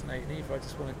them fascinating either. I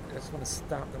just want to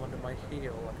stamp them under my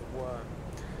heel like a worm.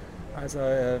 As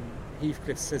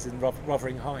Heathcliff says in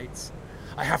Wuthering Heights,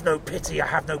 I have no pity.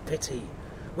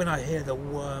 When I hear the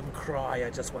worm cry, I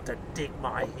just want to dig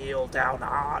my heel down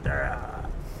harder.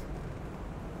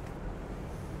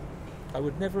 I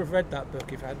would never have read that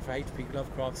book if it hadn't for H.P.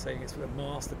 Lovecraft saying it's a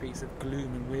masterpiece of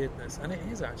gloom and weirdness, and it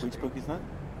is actually. Which book is that?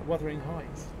 Wuthering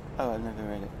Heights. Oh, I've never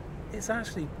read it. It's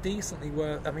actually decently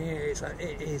worth.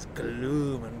 It is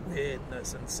gloom and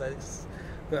weirdness, and so.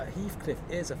 But Heathcliff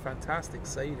is a fantastic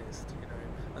sadist,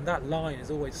 and that line has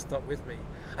always stuck with me.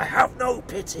 I have no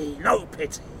pity.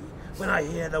 When I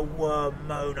hear the worm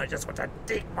moan, I just want to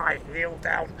dig my heel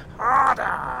down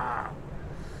harder.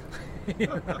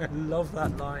 I love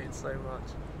that line so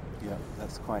much. Yeah,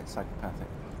 that's quite psychopathic.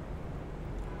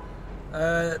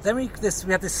 Then we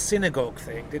had this synagogue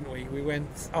thing, didn't we? We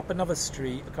went up another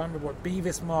street. I can't remember what,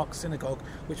 Bevis Mark Synagogue,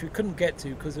 which we couldn't get to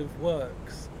because of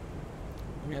works.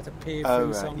 We had to peer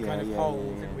through some kind of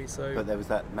hole, didn't we? So, but there was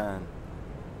that man.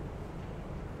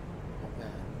 What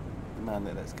man? The man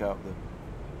that lets go up the.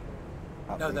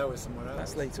 No, that was someone else.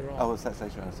 That's later on. Oh, that's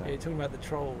later on. Sorry. Yeah, you're talking about the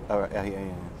troll. Oh, right. Yeah.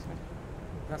 Sorry.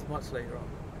 That's much later on.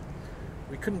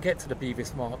 We couldn't get to the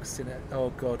Bevis Mark Synagogue.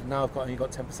 Oh God! Now I've only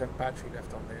got 10% battery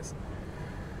left on this.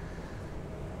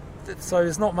 So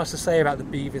there's not much to say about the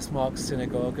Bevis Mark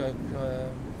Synagogue.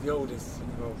 The oldest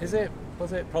synagogue. Is it?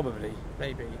 Was it? Probably.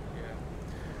 Maybe. Yeah.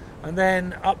 And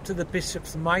then up to the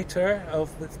Bishop's Mitre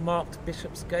that's marked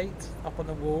Bishopsgate up on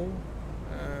the wall.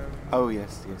 Oh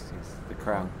yes. The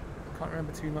crown. I can't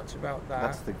remember too much about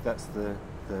that. That's the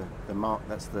mark.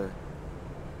 That's the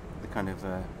kind of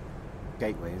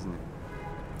gateway, isn't it?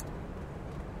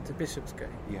 To Bishopsgate.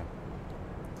 Yeah.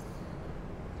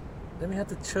 Then we had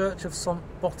the Church of St.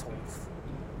 Botolph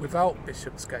without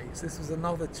Bishopsgate. This was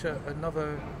another church.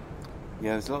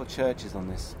 Yeah, there's a lot of churches on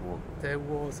this walk. There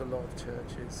was a lot of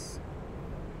churches.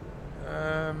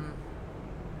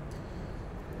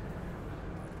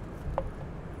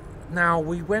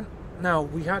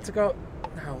 We had to go.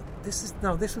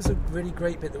 This was a really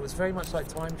great bit that was very much like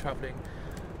time travelling.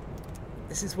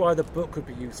 this is why the book would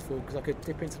be useful, because I could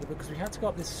dip into the book, because we had to go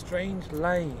up this strange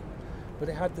lane, but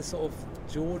it had the sort of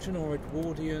Georgian or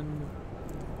Edwardian.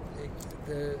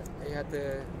 It had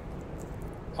the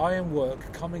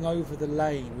ironwork coming over the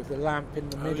lane with the lamp in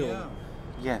the middle. Yeah.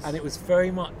 Yes. And it was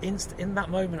very much in that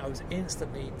moment I was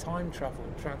instantly time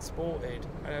traveled, transported,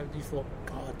 and you thought,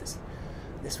 God, this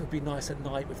would be nice at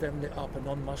night with them lit up and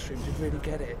on mushrooms. You'd really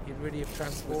get it. You'd really have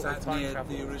transported. Was that time near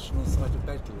travel. the original site of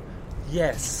Bedlam?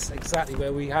 Yes, exactly,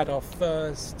 where we had the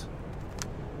first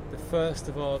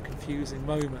of our confusing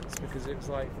moments, because it was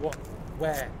like, what,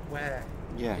 where?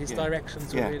 Yeah, His yeah.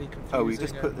 directions were really confusing. Oh, we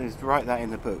just write that in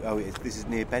the book. Oh, this is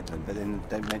near Bedlam, but then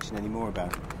don't mention any more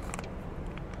about it.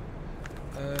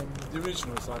 The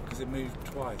original site, because it moved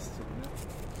twice, didn't it?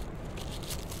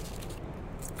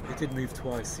 It did move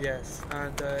twice, yes.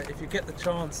 And if you get the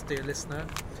chance, dear listener,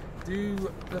 do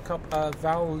look up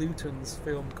Val Lewton's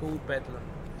film called Bedlam,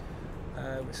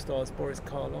 which stars Boris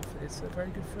Karloff. It's a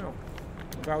very good film.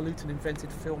 Val Lewton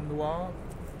invented film noir.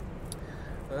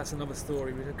 That's another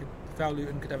story. Val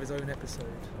Lewton could have his own episode on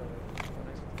it.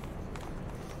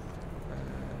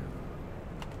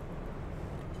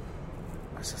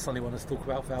 I just suddenly want to talk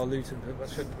about Val Lewton,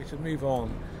 but we should move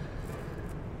on.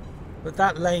 But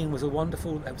that lane was a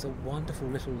wonderful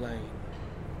little lane.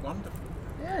 Wonderful.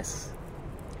 Yes.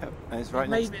 Yep. And it's right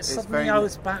Maybe next. suddenly I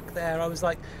was back there. I was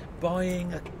like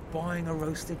buying a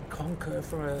roasted conker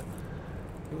from a.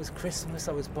 It was Christmas.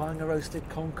 I was buying a roasted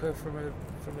conker from a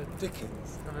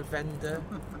Dickens. from a vendor.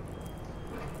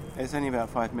 It's only about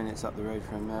 5 minutes up the road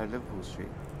from Liverpool Street.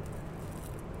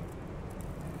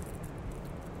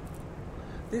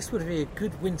 This would be a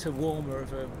good winter warmer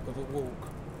of a walk.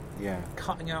 Yeah.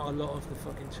 Cutting out a lot of the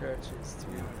fucking churches, to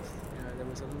be honest. You know, there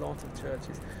was a lot of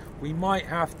churches. We might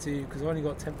have to, because I've only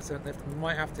got 10% left, we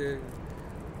might have to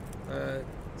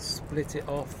split it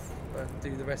off and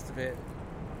do the rest of it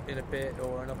in a bit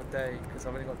or another day, because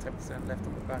I've only got 10% left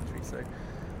on the battery. So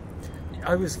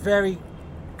I was very...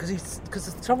 Because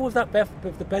the trouble with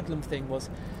with the Bedlam thing was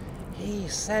he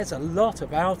says a lot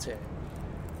about it,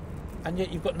 and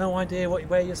yet you've got no idea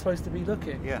where you're supposed to be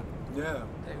looking. Yeah. Yeah.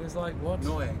 It was like, what?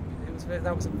 Annoying.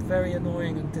 That was a very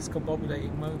annoying and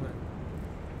discombobulating moment.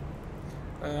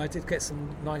 I did get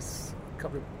some nice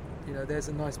there's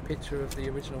a nice picture of the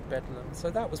original Bedlam.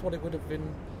 So that was what it would have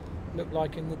looked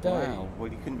like in the day. Wow.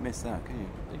 Well, you couldn't miss that, could you?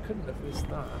 You couldn't have missed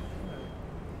that.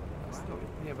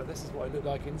 Yeah, but this is what it looked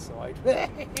like inside. And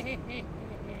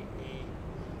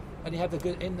he had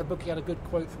in the book he had a good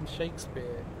quote from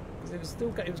Shakespeare, because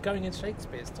it was going in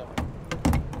Shakespeare's time,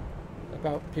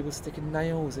 about people sticking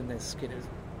nails in their skin. It was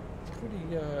pretty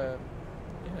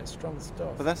strong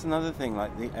stuff. But that's another thing,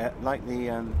 like the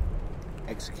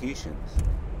executions.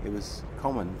 It was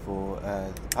common for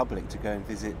the public to go and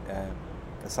visit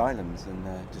asylums and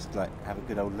just like have a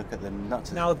good old look at them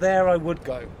nuts. Now there I would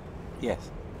go. Yes.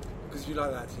 Because you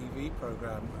like that TV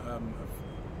programme.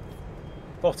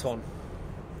 Bottom.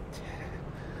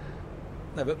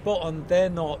 No, but bottom, they're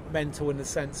not mental in the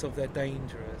sense of they're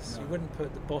dangerous. No. You wouldn't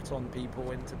put the bottom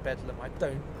people into Bedlam, I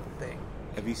don't think.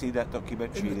 Have you seen that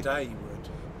documentary? In the day you would.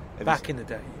 Back in the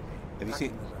day, you mean? Have you Back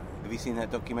seen? in the day. Have you seen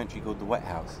that documentary called The Wet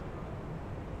House?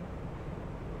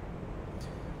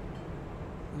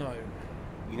 No.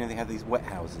 You know they have these wet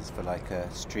houses for like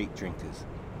street drinkers.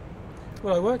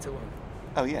 Well, I worked at one.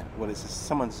 Oh yeah. Well, it's just,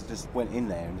 someone's just went in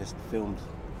there and just filmed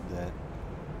the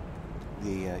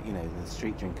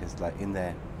street drinkers like in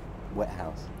their wet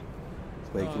house,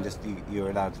 where you can just you're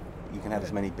allowed. You can have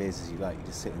as many beers as you like. You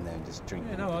just sit in there and just drink.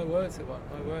 Yeah, no, I worked at one.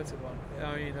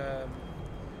 I mean, I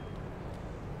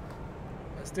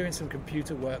was doing some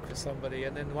computer work for somebody,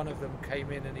 and then one of them came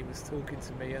in and he was talking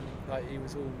to me, and like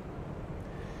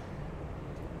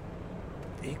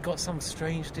he got some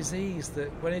strange disease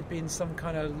that when he'd been some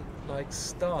kind of like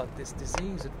stud, this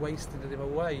disease had wasted him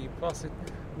away,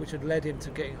 which had led him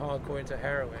to getting hardcore into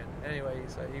heroin. Anyway,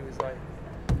 so he was like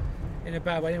in a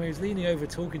bad way. Anyway, he was leaning over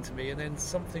talking to me, and then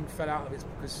something fell out of his,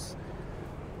 because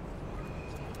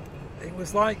it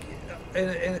was like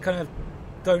in a kind of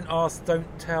don't ask, don't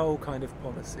tell kind of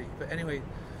policy. But anyway,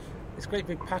 this great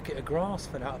big packet of grass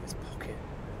fell out of his pocket,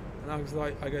 and I was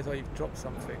like, I goes, oh, you've dropped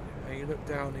something. And he looked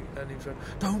down and he was like,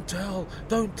 don't tell,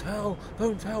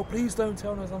 please don't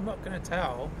tell. And I was, I'm not going to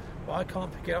tell, but I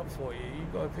can't pick it up for you.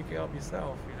 You've got to pick it up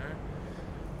yourself, you know.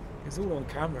 It's all on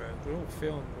camera. They're all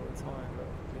filmed all the time. But,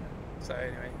 you know. So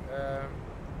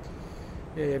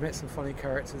anyway, you met some funny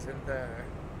characters in there.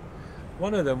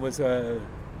 One of them was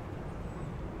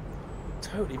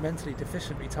totally mentally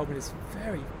deficient. He told me this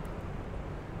very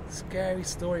scary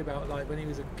story about like when he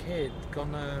was a kid,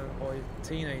 or a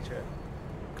teenager,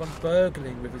 gone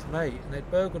burgling with his mate, and they'd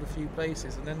burgled a few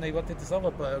places, and then they did this other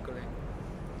burgling.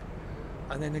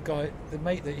 And then the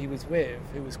mate that he was with,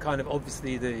 who was kind of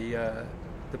obviously the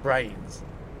brains,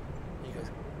 he goes,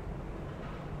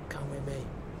 "Come with me."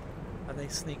 And they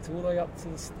sneaked all the way up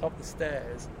the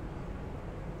stairs,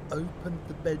 opened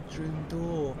the bedroom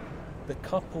door. The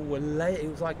couple were it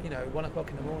was like, 1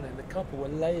 o'clock in the morning. The couple were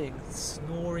laying,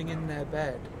 snoring in their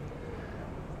bed.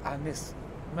 And this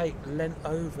mate leant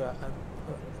over and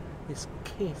put this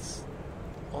kiss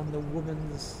on the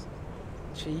woman's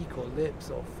cheek or lips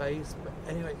or face. But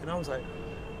anyway, and I was like,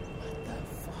 what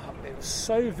the fuck? It was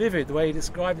so vivid the way he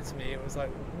described it to me. It was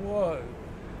like, whoa.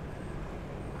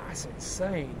 That's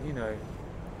insane, And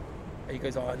he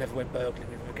goes, I never went burgling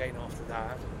with him again after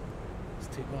that. It's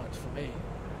too much for me.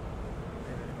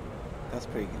 That's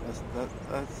pretty good.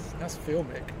 That's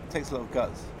filmic. It takes a lot of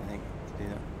guts, I think, to do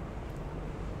that.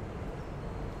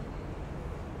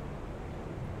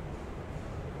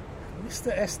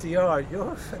 Mr. SDR,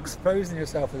 you're exposing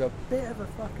yourself as a bit of a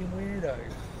fucking weirdo.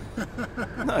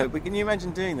 No, but can you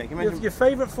imagine doing that? Can you imagine... Your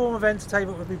favourite form of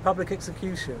entertainment would be public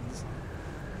executions,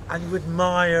 and you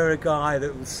admire a guy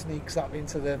that sneaks up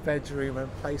into their bedroom and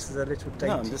places a little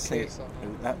dainty I'm just saying, kiss on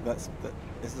them. there's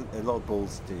a lot of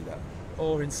balls to do that.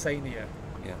 Or insania.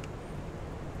 Yeah.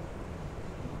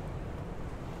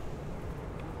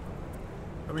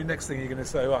 I mean, next thing you're going to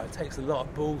say, right, it takes a lot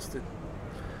of balls to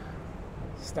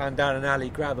stand down an alley,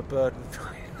 grab a bird and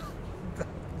fly it.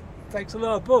 Takes a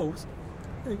lot of balls.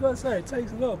 You've got to say it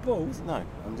takes a lot of balls. No,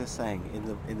 I'm just saying,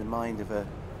 in the mind of a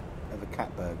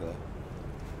cat burglar.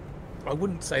 I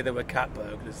wouldn't say they were cat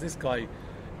burglars. This guy,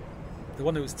 the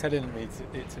one who was telling it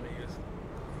to me, was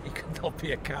he could not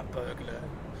be a cat burglar.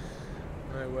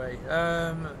 No way.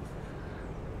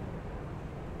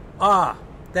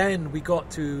 Then we got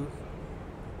to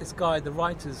this guy, the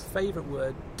writer's favourite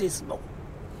word, dismal.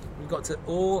 We got to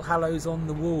All Hallows on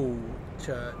the Wall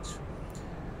Church.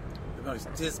 The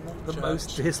most dismal The church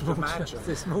most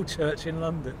dismal church in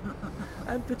London.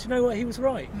 But you know what? He was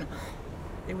right.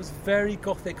 It was very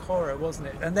gothic horror, wasn't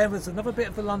it? And there was another bit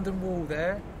of the London Wall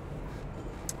there.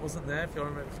 Wasn't there, if you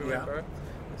remember?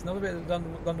 There's another bit of the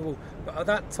London Wall. But at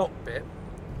that top bit,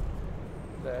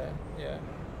 there, yeah.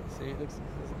 See, it looks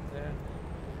there.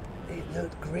 It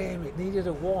looked grim. It needed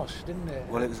a wash, didn't it?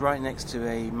 Well, it was right next to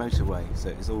a motorway, so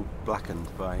it was all blackened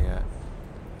by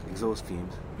exhaust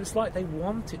fumes. It's like they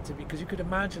want it to be, because you could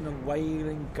imagine a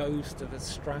wailing ghost of a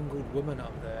strangled woman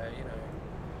up there,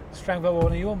 Strangle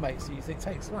one of your mates that you think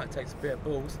it takes a bit of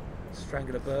balls.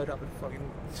 Strangle a bird up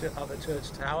the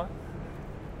church tower.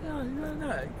 No,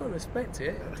 you've got to respect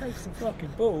it. It takes some fucking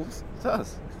balls. It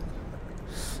does.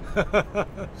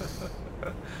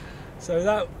 So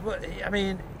that,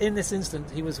 in this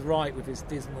instance, he was right with his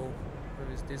dismal.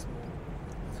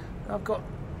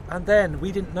 And then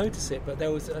we didn't notice it, but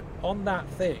there was on that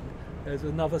thing. There was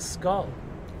another skull.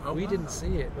 We didn't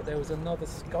see it, but there was another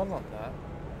skull on that.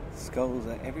 Skulls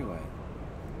are everywhere.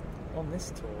 On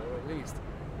this tour, at least.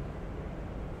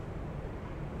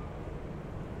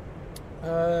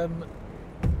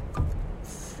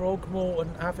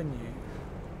 Throgmorton Avenue,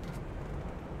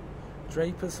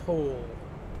 Draper's Hall.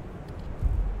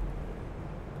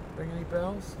 Ring any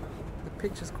bells? The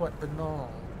picture's quite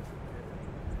banal.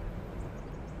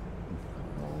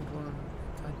 An old one.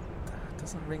 It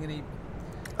doesn't ring any.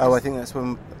 Oh, I think that's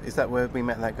when. Is that where we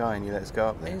met that guy and you let us go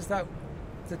up there? Is that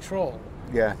the troll?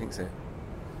 Yeah, I think so.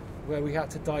 Where we had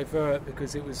to divert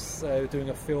because it was doing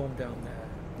a film down there.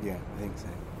 Yeah, I think so.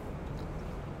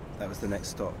 That was the next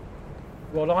stop.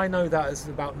 Well, I know that as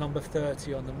about number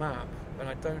 30 on the map, and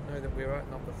I don't know that we're at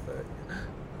number 30.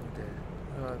 Oh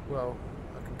dear. Well,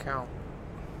 I can count.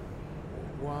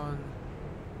 1,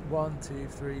 2,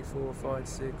 3, 4, 5,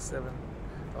 6, 7.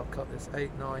 I'll cut this.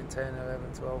 8, 9, 10,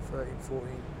 11, 12, 13,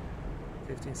 14,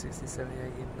 15, 16, 17,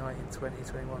 18, 19, 20,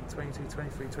 21, 22,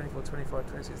 23, 24, 25,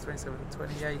 26, 27,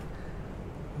 28.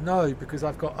 No, because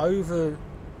I've got...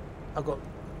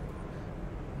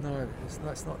 No,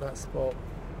 that's not that spot.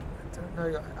 I don't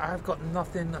know. I've got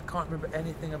nothing. I can't remember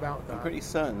anything about that. I'm pretty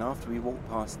certain after we walked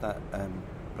past that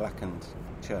blackened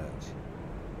church,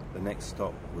 the next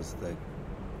stop was the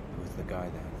guy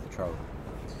there, the troll.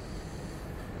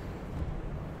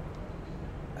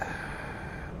 I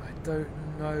don't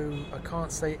know. I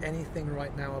can't say anything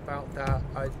right now about that.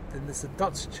 Then there's a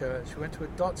Dutch church. We went to a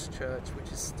Dutch church,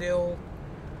 which is still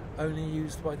only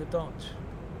used by the Dutch.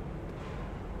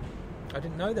 I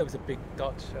didn't know there was a big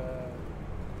Dutch...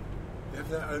 They have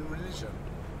their own religion?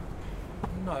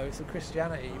 No, it's a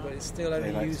Christianity, but it's still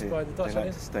only used by the Dutch. They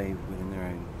like to stay within their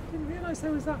own... I didn't realise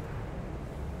there was that.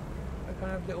 A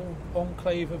kind of little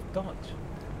enclave of Dutch.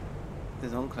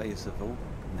 There's enclaves of all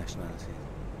nationalities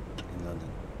in London.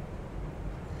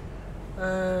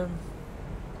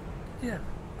 Yeah,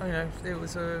 I know it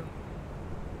was a.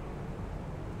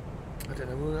 I don't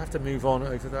know. We'll have to move on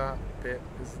over that bit.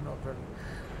 It's not very.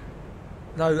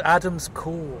 No, Adam's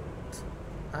Court.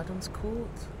 Adam's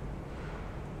Court.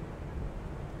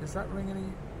 Does that ring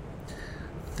any?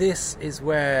 This is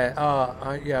where.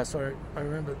 Sorry, I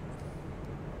remember.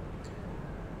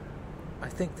 I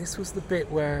think this was the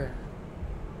bit where.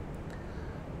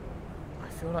 I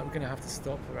feel like we're going to have to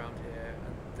stop around here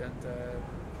and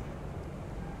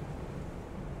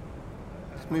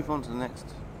Let's move on to the next.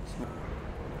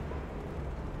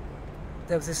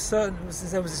 There was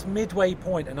this midway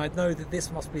point, and I know that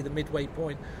this must be the midway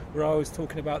point where I was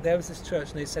talking about. There was this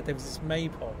church, and they said there was this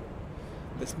maypole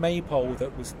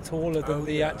that was taller than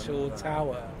the actual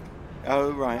tower.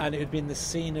 Oh, right. And it had been the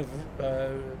scene of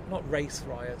not race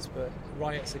riots, but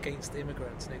riots against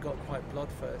immigrants, and it got quite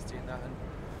bloodthirsty in that. And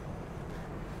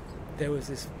there was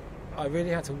this. I really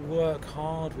had to work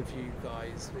hard with you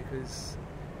guys because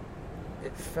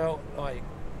it felt like.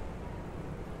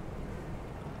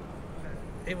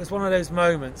 It was one of those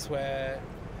moments where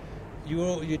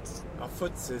our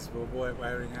footses were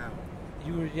wearing out.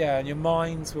 And your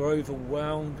minds were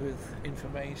overwhelmed with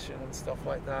information and stuff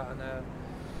like that,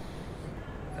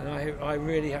 and I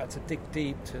really had to dig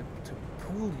deep to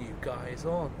pull you guys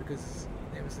on because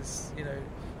it was this,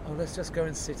 let's just go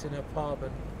and sit in a pub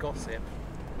and gossip.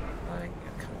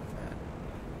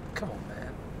 Come on,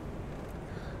 man.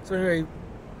 So anyway,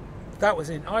 that was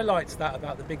in. I liked that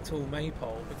about the big tall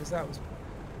maypole because that was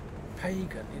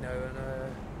pagan, and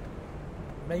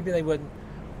maybe they weren't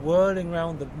whirling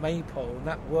around the maypole, and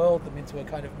that whirled them into a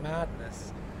kind of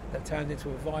madness that turned into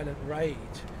a violent rage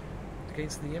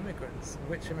against the immigrants.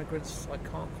 Which immigrants I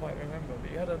can't quite remember,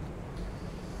 but you had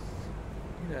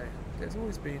there's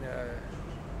always been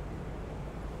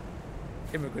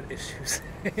immigrant issues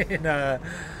in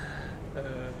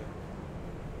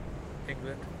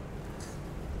England.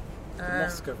 The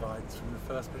Muscovites from the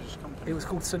first British company. It was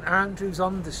called St Andrew's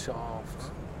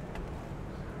Undershaft.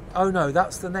 Oh no,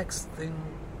 that's the next thing.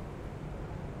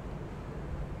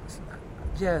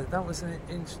 Yeah, that was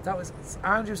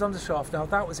Andrew's Undershaft. Now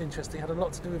that was interesting. It had a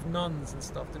lot to do with nuns and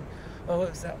stuff.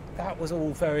 That was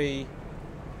all very.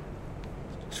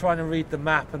 Trying to read the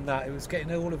map and that it was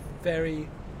getting all of very.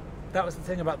 That was the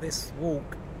thing about this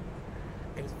walk.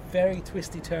 It was very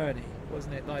twisty turny,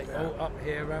 wasn't it? Like up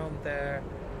here, around there.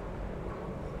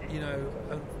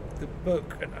 The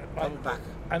book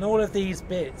and all of these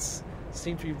bits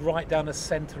seem to be right down the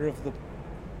centre of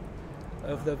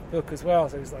the book as well.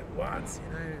 So it was like, what? It's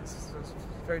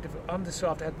very different.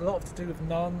 Undershaft had a lot to do with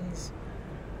nuns.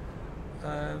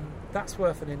 That's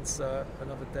worth an insert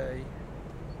another day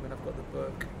when I've got the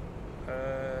book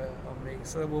on me.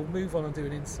 So we'll move on and do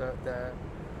an insert there.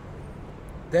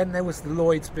 Then there was the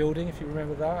Lloyd's building, if you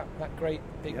remember that great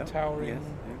big towering. Yes,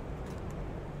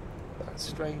 That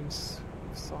strange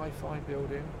sci-fi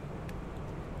building.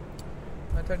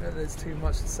 I don't know that there's too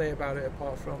much to say about it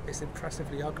apart from it's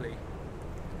impressively ugly.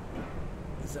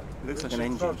 Is that looks like Richard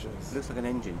an engine. Rogers? Looks like an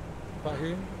engine. By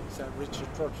whom? Is that Richard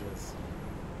Rogers?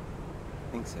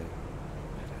 I think so.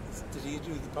 Did he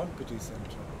do the Pompidou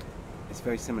Centre? It's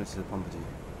very similar to the Pompidou,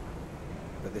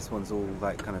 but this one's all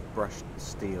like kind of brushed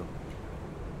steel.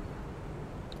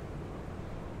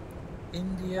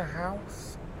 India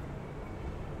House.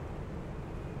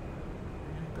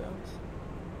 Bells.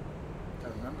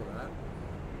 Don't remember that.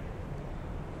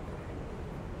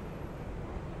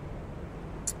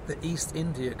 The East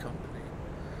India Company.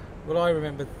 Well, I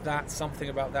remember that, something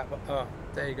about that, but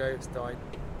there you go, it's died.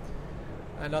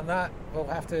 And on that, we'll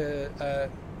have to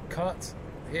cut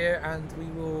here, and we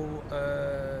will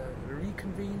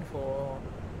reconvene for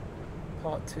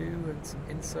part 2 and some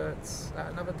inserts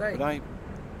at another day. But I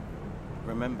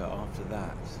remember after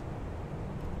that,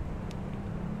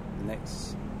 the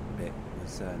next bit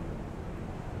was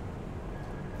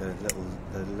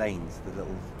the lanes, the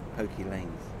little pokey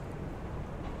lanes.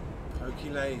 Pokey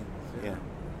lanes. Yeah.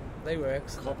 They were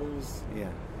excellent. Cobbles. Yeah.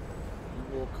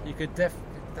 You walk on. You could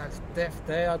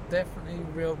they are definitely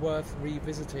real worth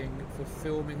revisiting for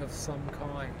filming of some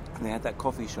kind. And they had that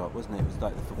coffee shop, wasn't it? It was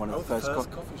like one of the first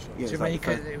coffee shops. Yeah,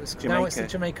 Jamaica. It was like Now it's the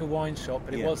Jamaica wine shop,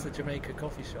 but it Yeah. was the Jamaica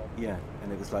coffee shop. Yeah,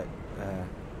 and it was like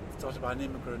Started by an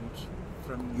immigrant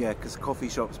from. yeah, because coffee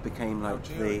shops became like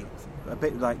Algeria. a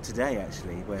bit like today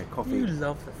actually, where coffee. You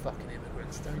love the fucking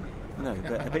immigrants, don't you? No,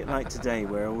 but a bit like today,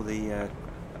 where all the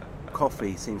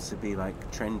coffee seems to be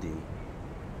like trendy.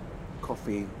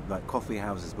 Coffee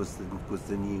houses was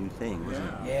the new thing, wasn't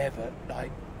it? Yeah, but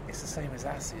like it's the same as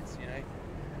acids,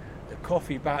 the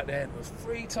coffee back then was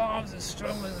 3 times as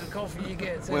strong as the coffee you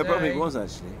get today. Well, it probably was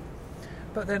actually.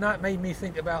 But then that made me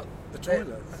think about The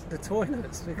toilets. The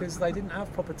toilets, because they didn't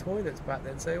have proper toilets back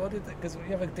then. So what did? Because when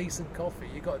you have a decent coffee,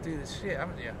 you got to do this shit,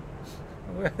 haven't you?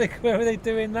 Where were they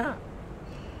doing that?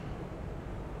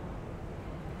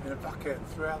 In a bucket and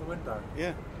threw it out the window.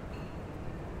 Yeah.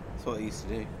 That's what they used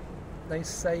to do. They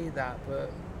say that,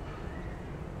 but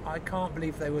I can't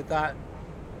believe they were that.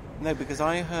 No, because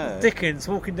I heard... Dickens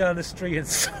walking down the street and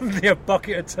suddenly a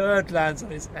bucket of turd lands on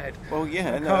his head. Well,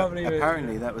 yeah,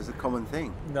 apparently that was a common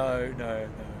thing. No.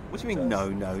 What do you mean,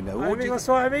 no? That's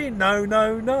what I mean, no.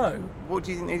 What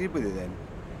do you think they did with it then?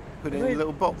 Put it in a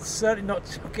little box? Certainly not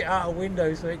chuck it out a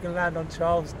window so it can land on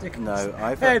Charles Dickens' No,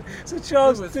 I've head. So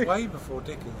Charles It was way before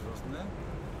Dickens, wasn't it?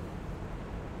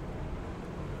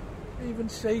 Even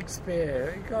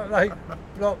Shakespeare, he got like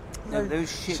block. No, there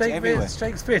was shit everywhere.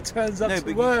 Shakespeare turns up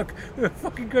to work with a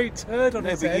fucking great turd on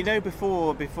his head. No, but you know,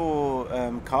 before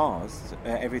cars,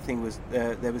 everything was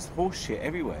there was horse shit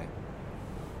everywhere.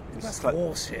 That's like,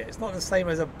 horse shit. It's not the same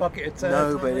as a bucket of turd.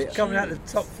 No, but it's coming out the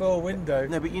top floor window.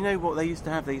 No, but you know what they used to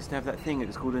have? They used to have that thing. It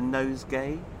was called a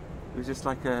nosegay. It was just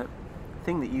like a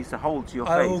thing that you used to hold to your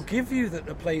face. I will give you that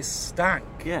the place stank.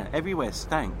 Yeah, everywhere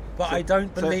stank. But so, I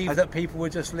don't believe that people were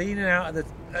just leaning out of the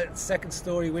second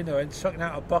story window and chucking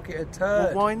out a bucket of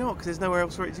turd. Well, why not? Because there's nowhere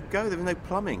else for it to go. There was no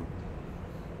plumbing.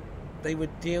 They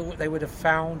would have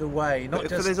found a way. Not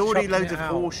just there's already loads of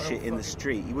out. horse shit in the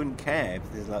street. You wouldn't care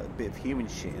if there's like a bit of human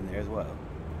shit in there as well.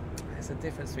 There's a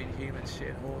difference between human shit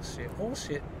and horse shit. Horse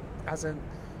shit has an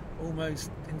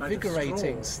almost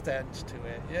invigorating stench to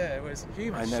it. Yeah, whereas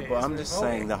human shit. I know, but I'm just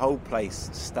saying the whole place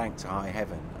stank to high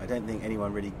heaven. I don't think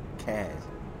anyone really cared.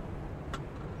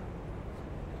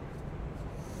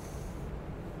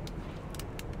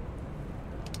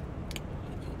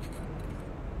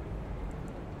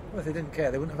 Well, if they didn't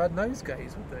care, they wouldn't have had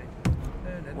nosegays, would they?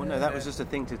 No, that was just a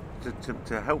thing to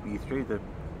help you through the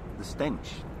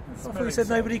stench. I thought you said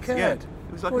nobody cared. Yeah, it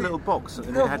was like a little box.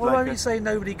 And No, it had why like don't you say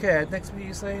nobody cared? Next minute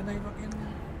you say they fucking...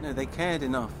 No, they cared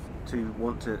enough to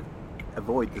want to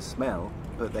avoid the smell,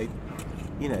 but they,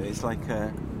 it's like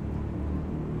there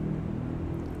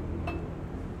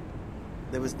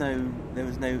was no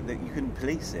that you couldn't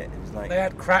police it. It was like they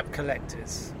had crap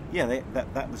collectors. Yeah,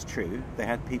 that was true. They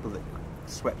had people that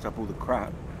swept up all the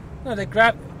crap. No, they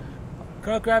grabbed.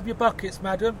 Can I grab your buckets,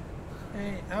 madam?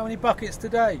 Hey, how many buckets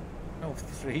today? Oh,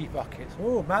 3 buckets.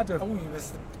 Oh, madam. Oh, you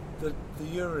missed the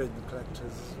urine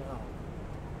collectors as well.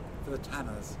 For the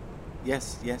tanners.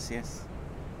 Yes.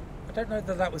 I don't know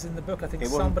that was in the book. I think it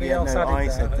somebody else added I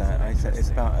said that. I said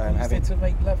it's about having to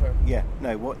make leather. Yeah.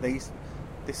 No. What they used.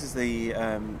 This is the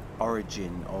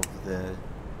origin of the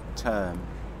term.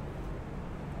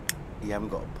 You haven't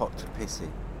got a pot to piss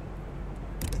in,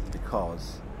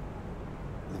 because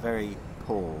the very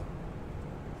poor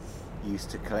used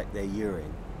to collect their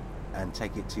urine and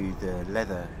take it to the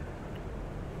leather,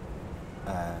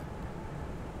 the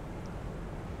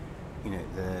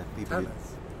people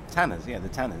Tanners. The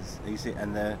tanners. They used to,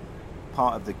 and the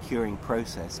part of the curing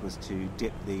process was to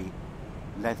dip the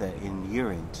leather in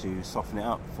urine to soften it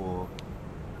up to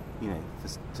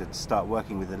start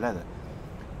working with the leather.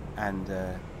 And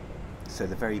so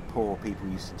the very poor people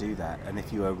used to do that, and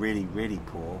if you were really, really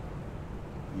poor,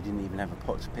 you didn't even have a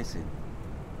pot to piss in.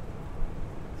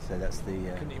 So that's the...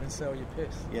 You couldn't even sell your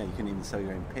piss. Yeah, you couldn't even sell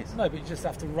your own piss. No, but you just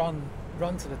have to run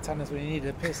to the tanners when you needed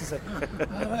a piss and say,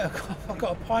 I've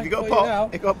got a pint you got for a pot? you now.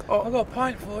 You got a pot? I've got a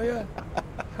pint for you.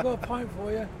 I've got a pint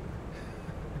for you.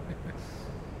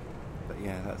 But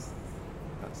yeah, that's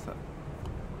that.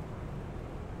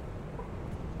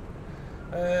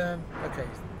 Okay,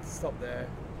 stop there.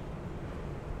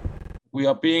 We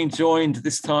are being joined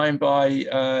this time by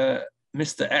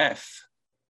Mr. F.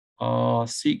 Our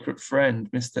secret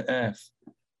friend, Mr. F,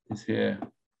 is here.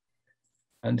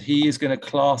 And he is going to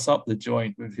class up the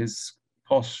joint with his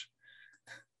posh,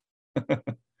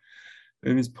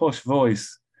 with his posh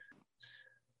voice.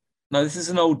 Now, this is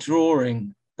an old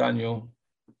drawing, Daniel,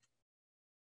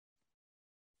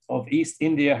 of East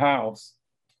India House.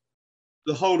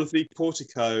 The whole of the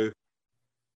portico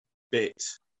bit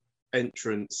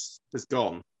entrance has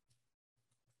gone.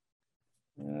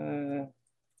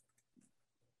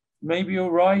 Maybe you're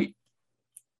right.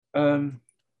 Let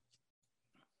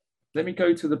me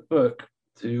go to the book.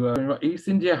 East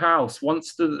India House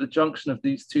once stood at the junction of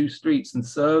these 2 streets and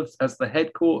served as the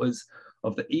headquarters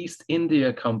of the East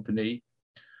India Company.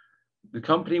 The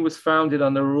company was founded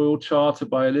under a royal charter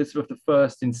by Elizabeth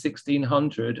I in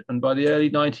 1600, and by the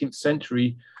early 19th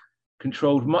century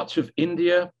controlled much of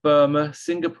India, Burma,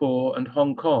 Singapore and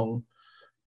Hong Kong.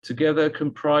 together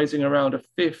comprising around a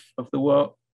fifth of the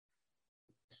world.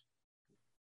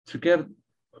 Together,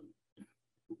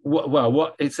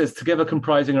 what it says, together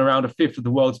comprising around a fifth of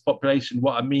the world's population.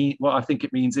 What I think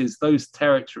it means is those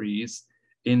territories,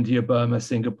 India, Burma,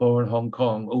 Singapore, and Hong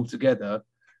Kong, all together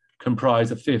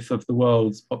comprise a fifth of the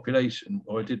world's population,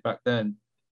 or it did back then.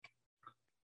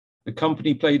 The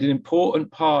company played an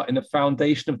important part in the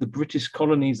foundation of the British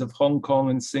colonies of Hong Kong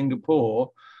and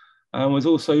Singapore, and was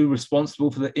also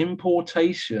responsible for the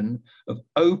importation of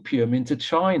opium into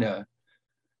China,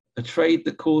 a trade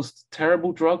that caused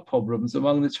terrible drug problems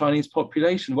among the Chinese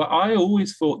population. Well, I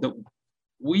always thought that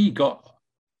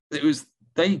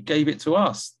they gave it to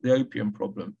us, the opium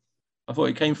problem. I thought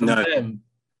it came from them.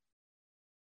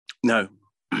 No.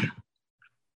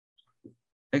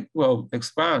 Well,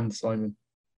 expand, Simon.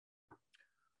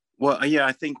 Well, yeah,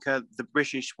 I think the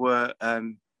British were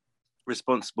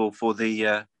responsible for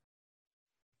the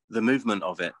movement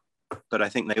of it, but I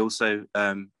think they also,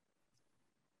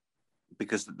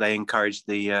 because they encouraged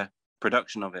the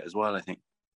production of it as well, I think.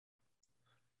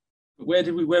 Where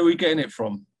were we getting it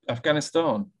from?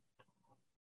 Afghanistan?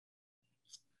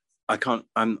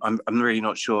 I'm really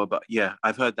not sure, but yeah,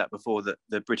 I've heard that before, that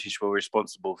the British were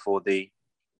responsible for the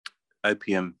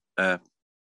opium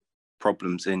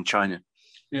problems in China.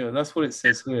 Yeah, that's what it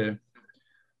says here.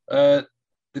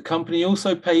 The company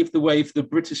also paved the way for the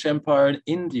British Empire in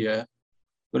India,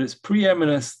 but its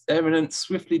preeminence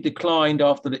swiftly declined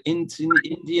after the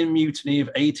Indian Mutiny of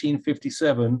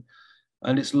 1857,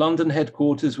 and its London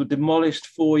headquarters were demolished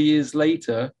 4 years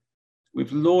later,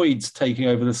 with Lloyd's taking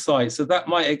over the site. So that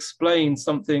might explain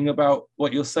something about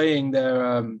what you're saying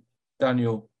there,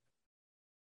 Daniel.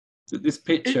 This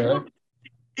picture...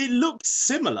 It looked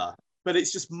similar, but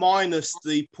it's just minus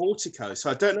the portico. So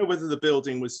I don't know whether the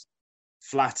building was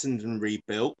flattened and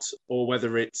rebuilt, or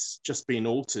whether it's just been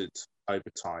altered over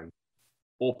time,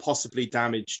 or possibly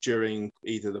damaged during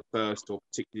either the First or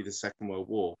particularly the Second World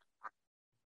War.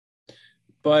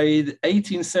 By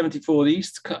 1874, the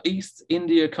East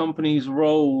India Company's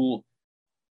role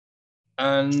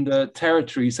and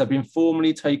territories had been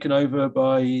formally taken over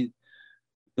by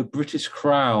the British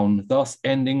Crown, thus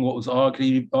ending what was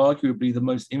arguably the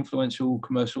most influential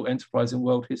commercial enterprise in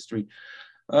world history.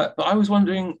 But I was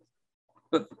wondering,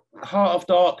 but Heart of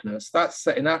Darkness, that's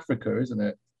set in Africa, isn't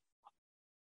it?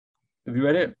 Have you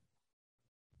read it?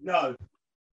 No.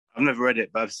 I've never read it,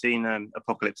 but I've seen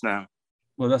Apocalypse Now.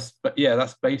 Well, that's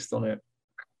based on it.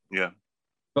 Yeah.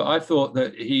 But I thought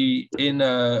that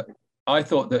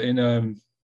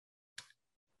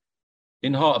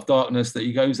in Heart of Darkness that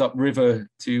he goes up river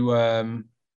to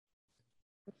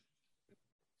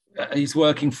he's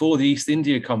working for the East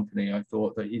India Company. I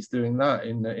thought that he's doing that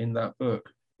in that book.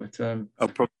 But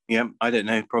yeah, I don't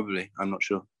know, probably. I'm not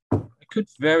sure. I could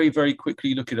very, very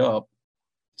quickly look it up.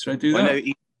 Should I do that? I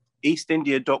know East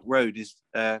India Dock Road is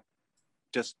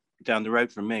just down the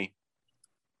road from me.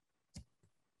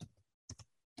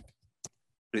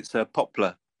 It's a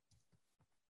Poplar.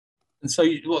 And so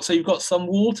you've got some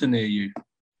water near you?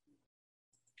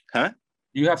 Huh?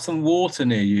 You have some water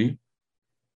near you?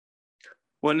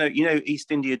 Well, no, you know,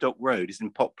 East India Dock Road is in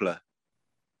Poplar.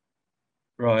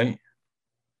 Right.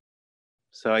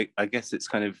 So I guess it's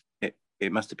kind of,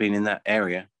 it must have been in that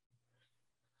area.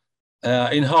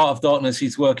 In Heart of Darkness,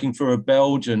 he's working for a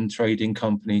Belgian trading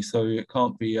company, so it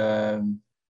can't be... No,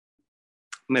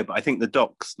 but I think the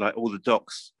docks, like all the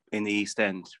docks in the East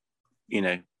End, you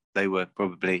know, they were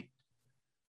probably,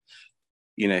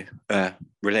 you know,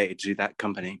 related to that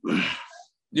company.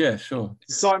 Yeah, sure.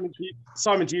 Simon,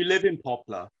 do you live in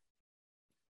Poplar?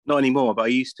 Not anymore, but I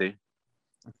used to.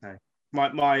 Okay.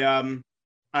 My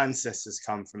ancestors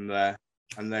come from there,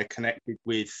 and they're connected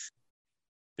with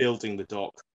building the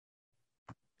dock.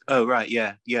 Oh right,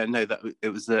 yeah. No, that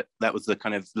was the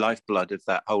kind of lifeblood of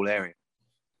that whole area.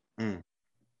 Mm.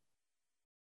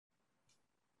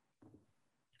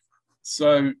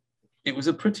 So it was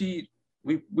a pretty.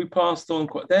 We passed on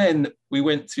quite. Then we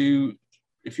went to,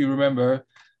 if you remember,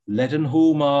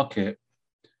 Leadenhall Market.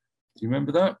 Do you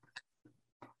remember that?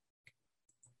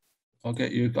 I'll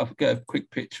get a quick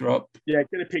picture up. Yeah,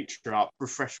 get a picture up.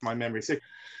 Refresh my memory. So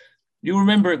you'll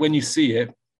remember it when you see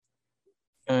it.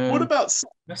 What about?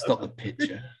 That's not the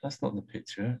picture. That's not the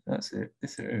picture. That's it.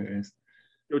 Here it is.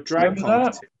 Your drag Remember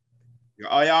competition.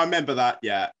 I remember that.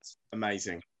 Yeah, it's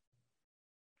amazing.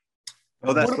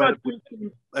 Oh, that's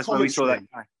when we saw that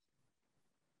guy.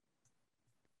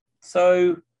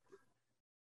 So,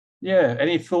 yeah.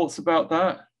 Any thoughts about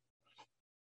that?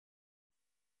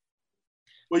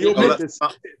 Well, you're the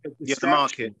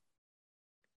market.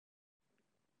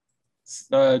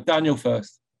 Daniel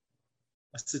first.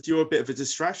 I said, you're a bit of a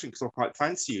distraction because I quite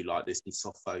fancy you like this in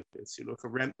soft focus. You look a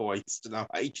rent boy I used to know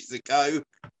ages ago.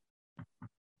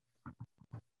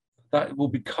 That will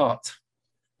be cut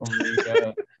from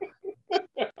the.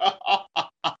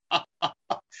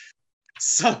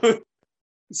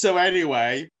 So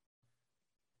anyway,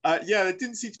 yeah, there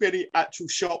didn't seem to be any actual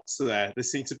shops there. There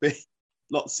seemed to be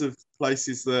lots of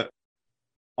places that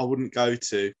I wouldn't go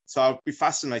to. So I'd be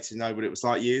fascinated to know what it was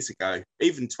like years ago.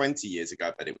 Even 20 years ago,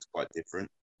 I bet it was quite different.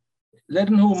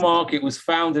 Leadenhall Market was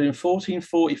founded in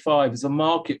 1445 as a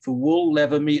market for wool,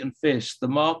 leather, meat and fish. The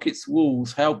market's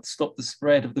walls helped stop the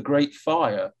spread of the Great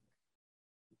Fire,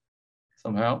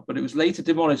 somehow, but it was later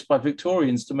demolished by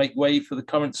Victorians to make way for the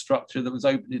current structure that was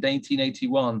opened in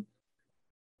 1881.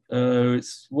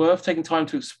 It's worth taking time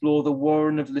to explore the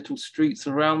warren of little streets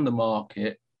around the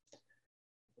market.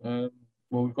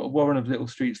 Well, we've got a warren of little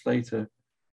streets later.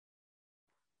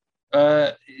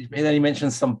 Then he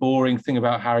mentions some boring thing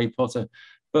about Harry Potter.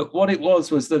 But what it was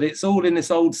that it's all in this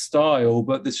old style,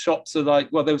 but the shops are like,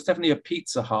 well, there was definitely a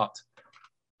Pizza Hut.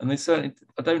 And they certainly,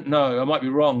 I don't know, I might be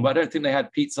wrong, but I don't think they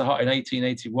had Pizza Hut in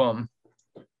 1881.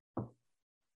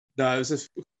 No, it was a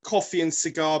coffee and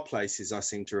cigar places, I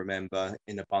seem to remember,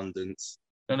 in abundance.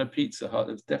 And a Pizza Hut,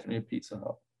 there's definitely a Pizza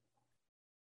Hut.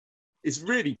 It's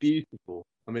really beautiful.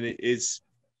 I mean, it is.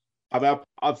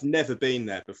 I've never been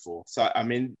there before. So, I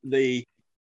mean,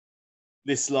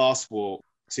 this last walk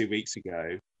 2 weeks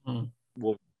ago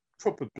was probably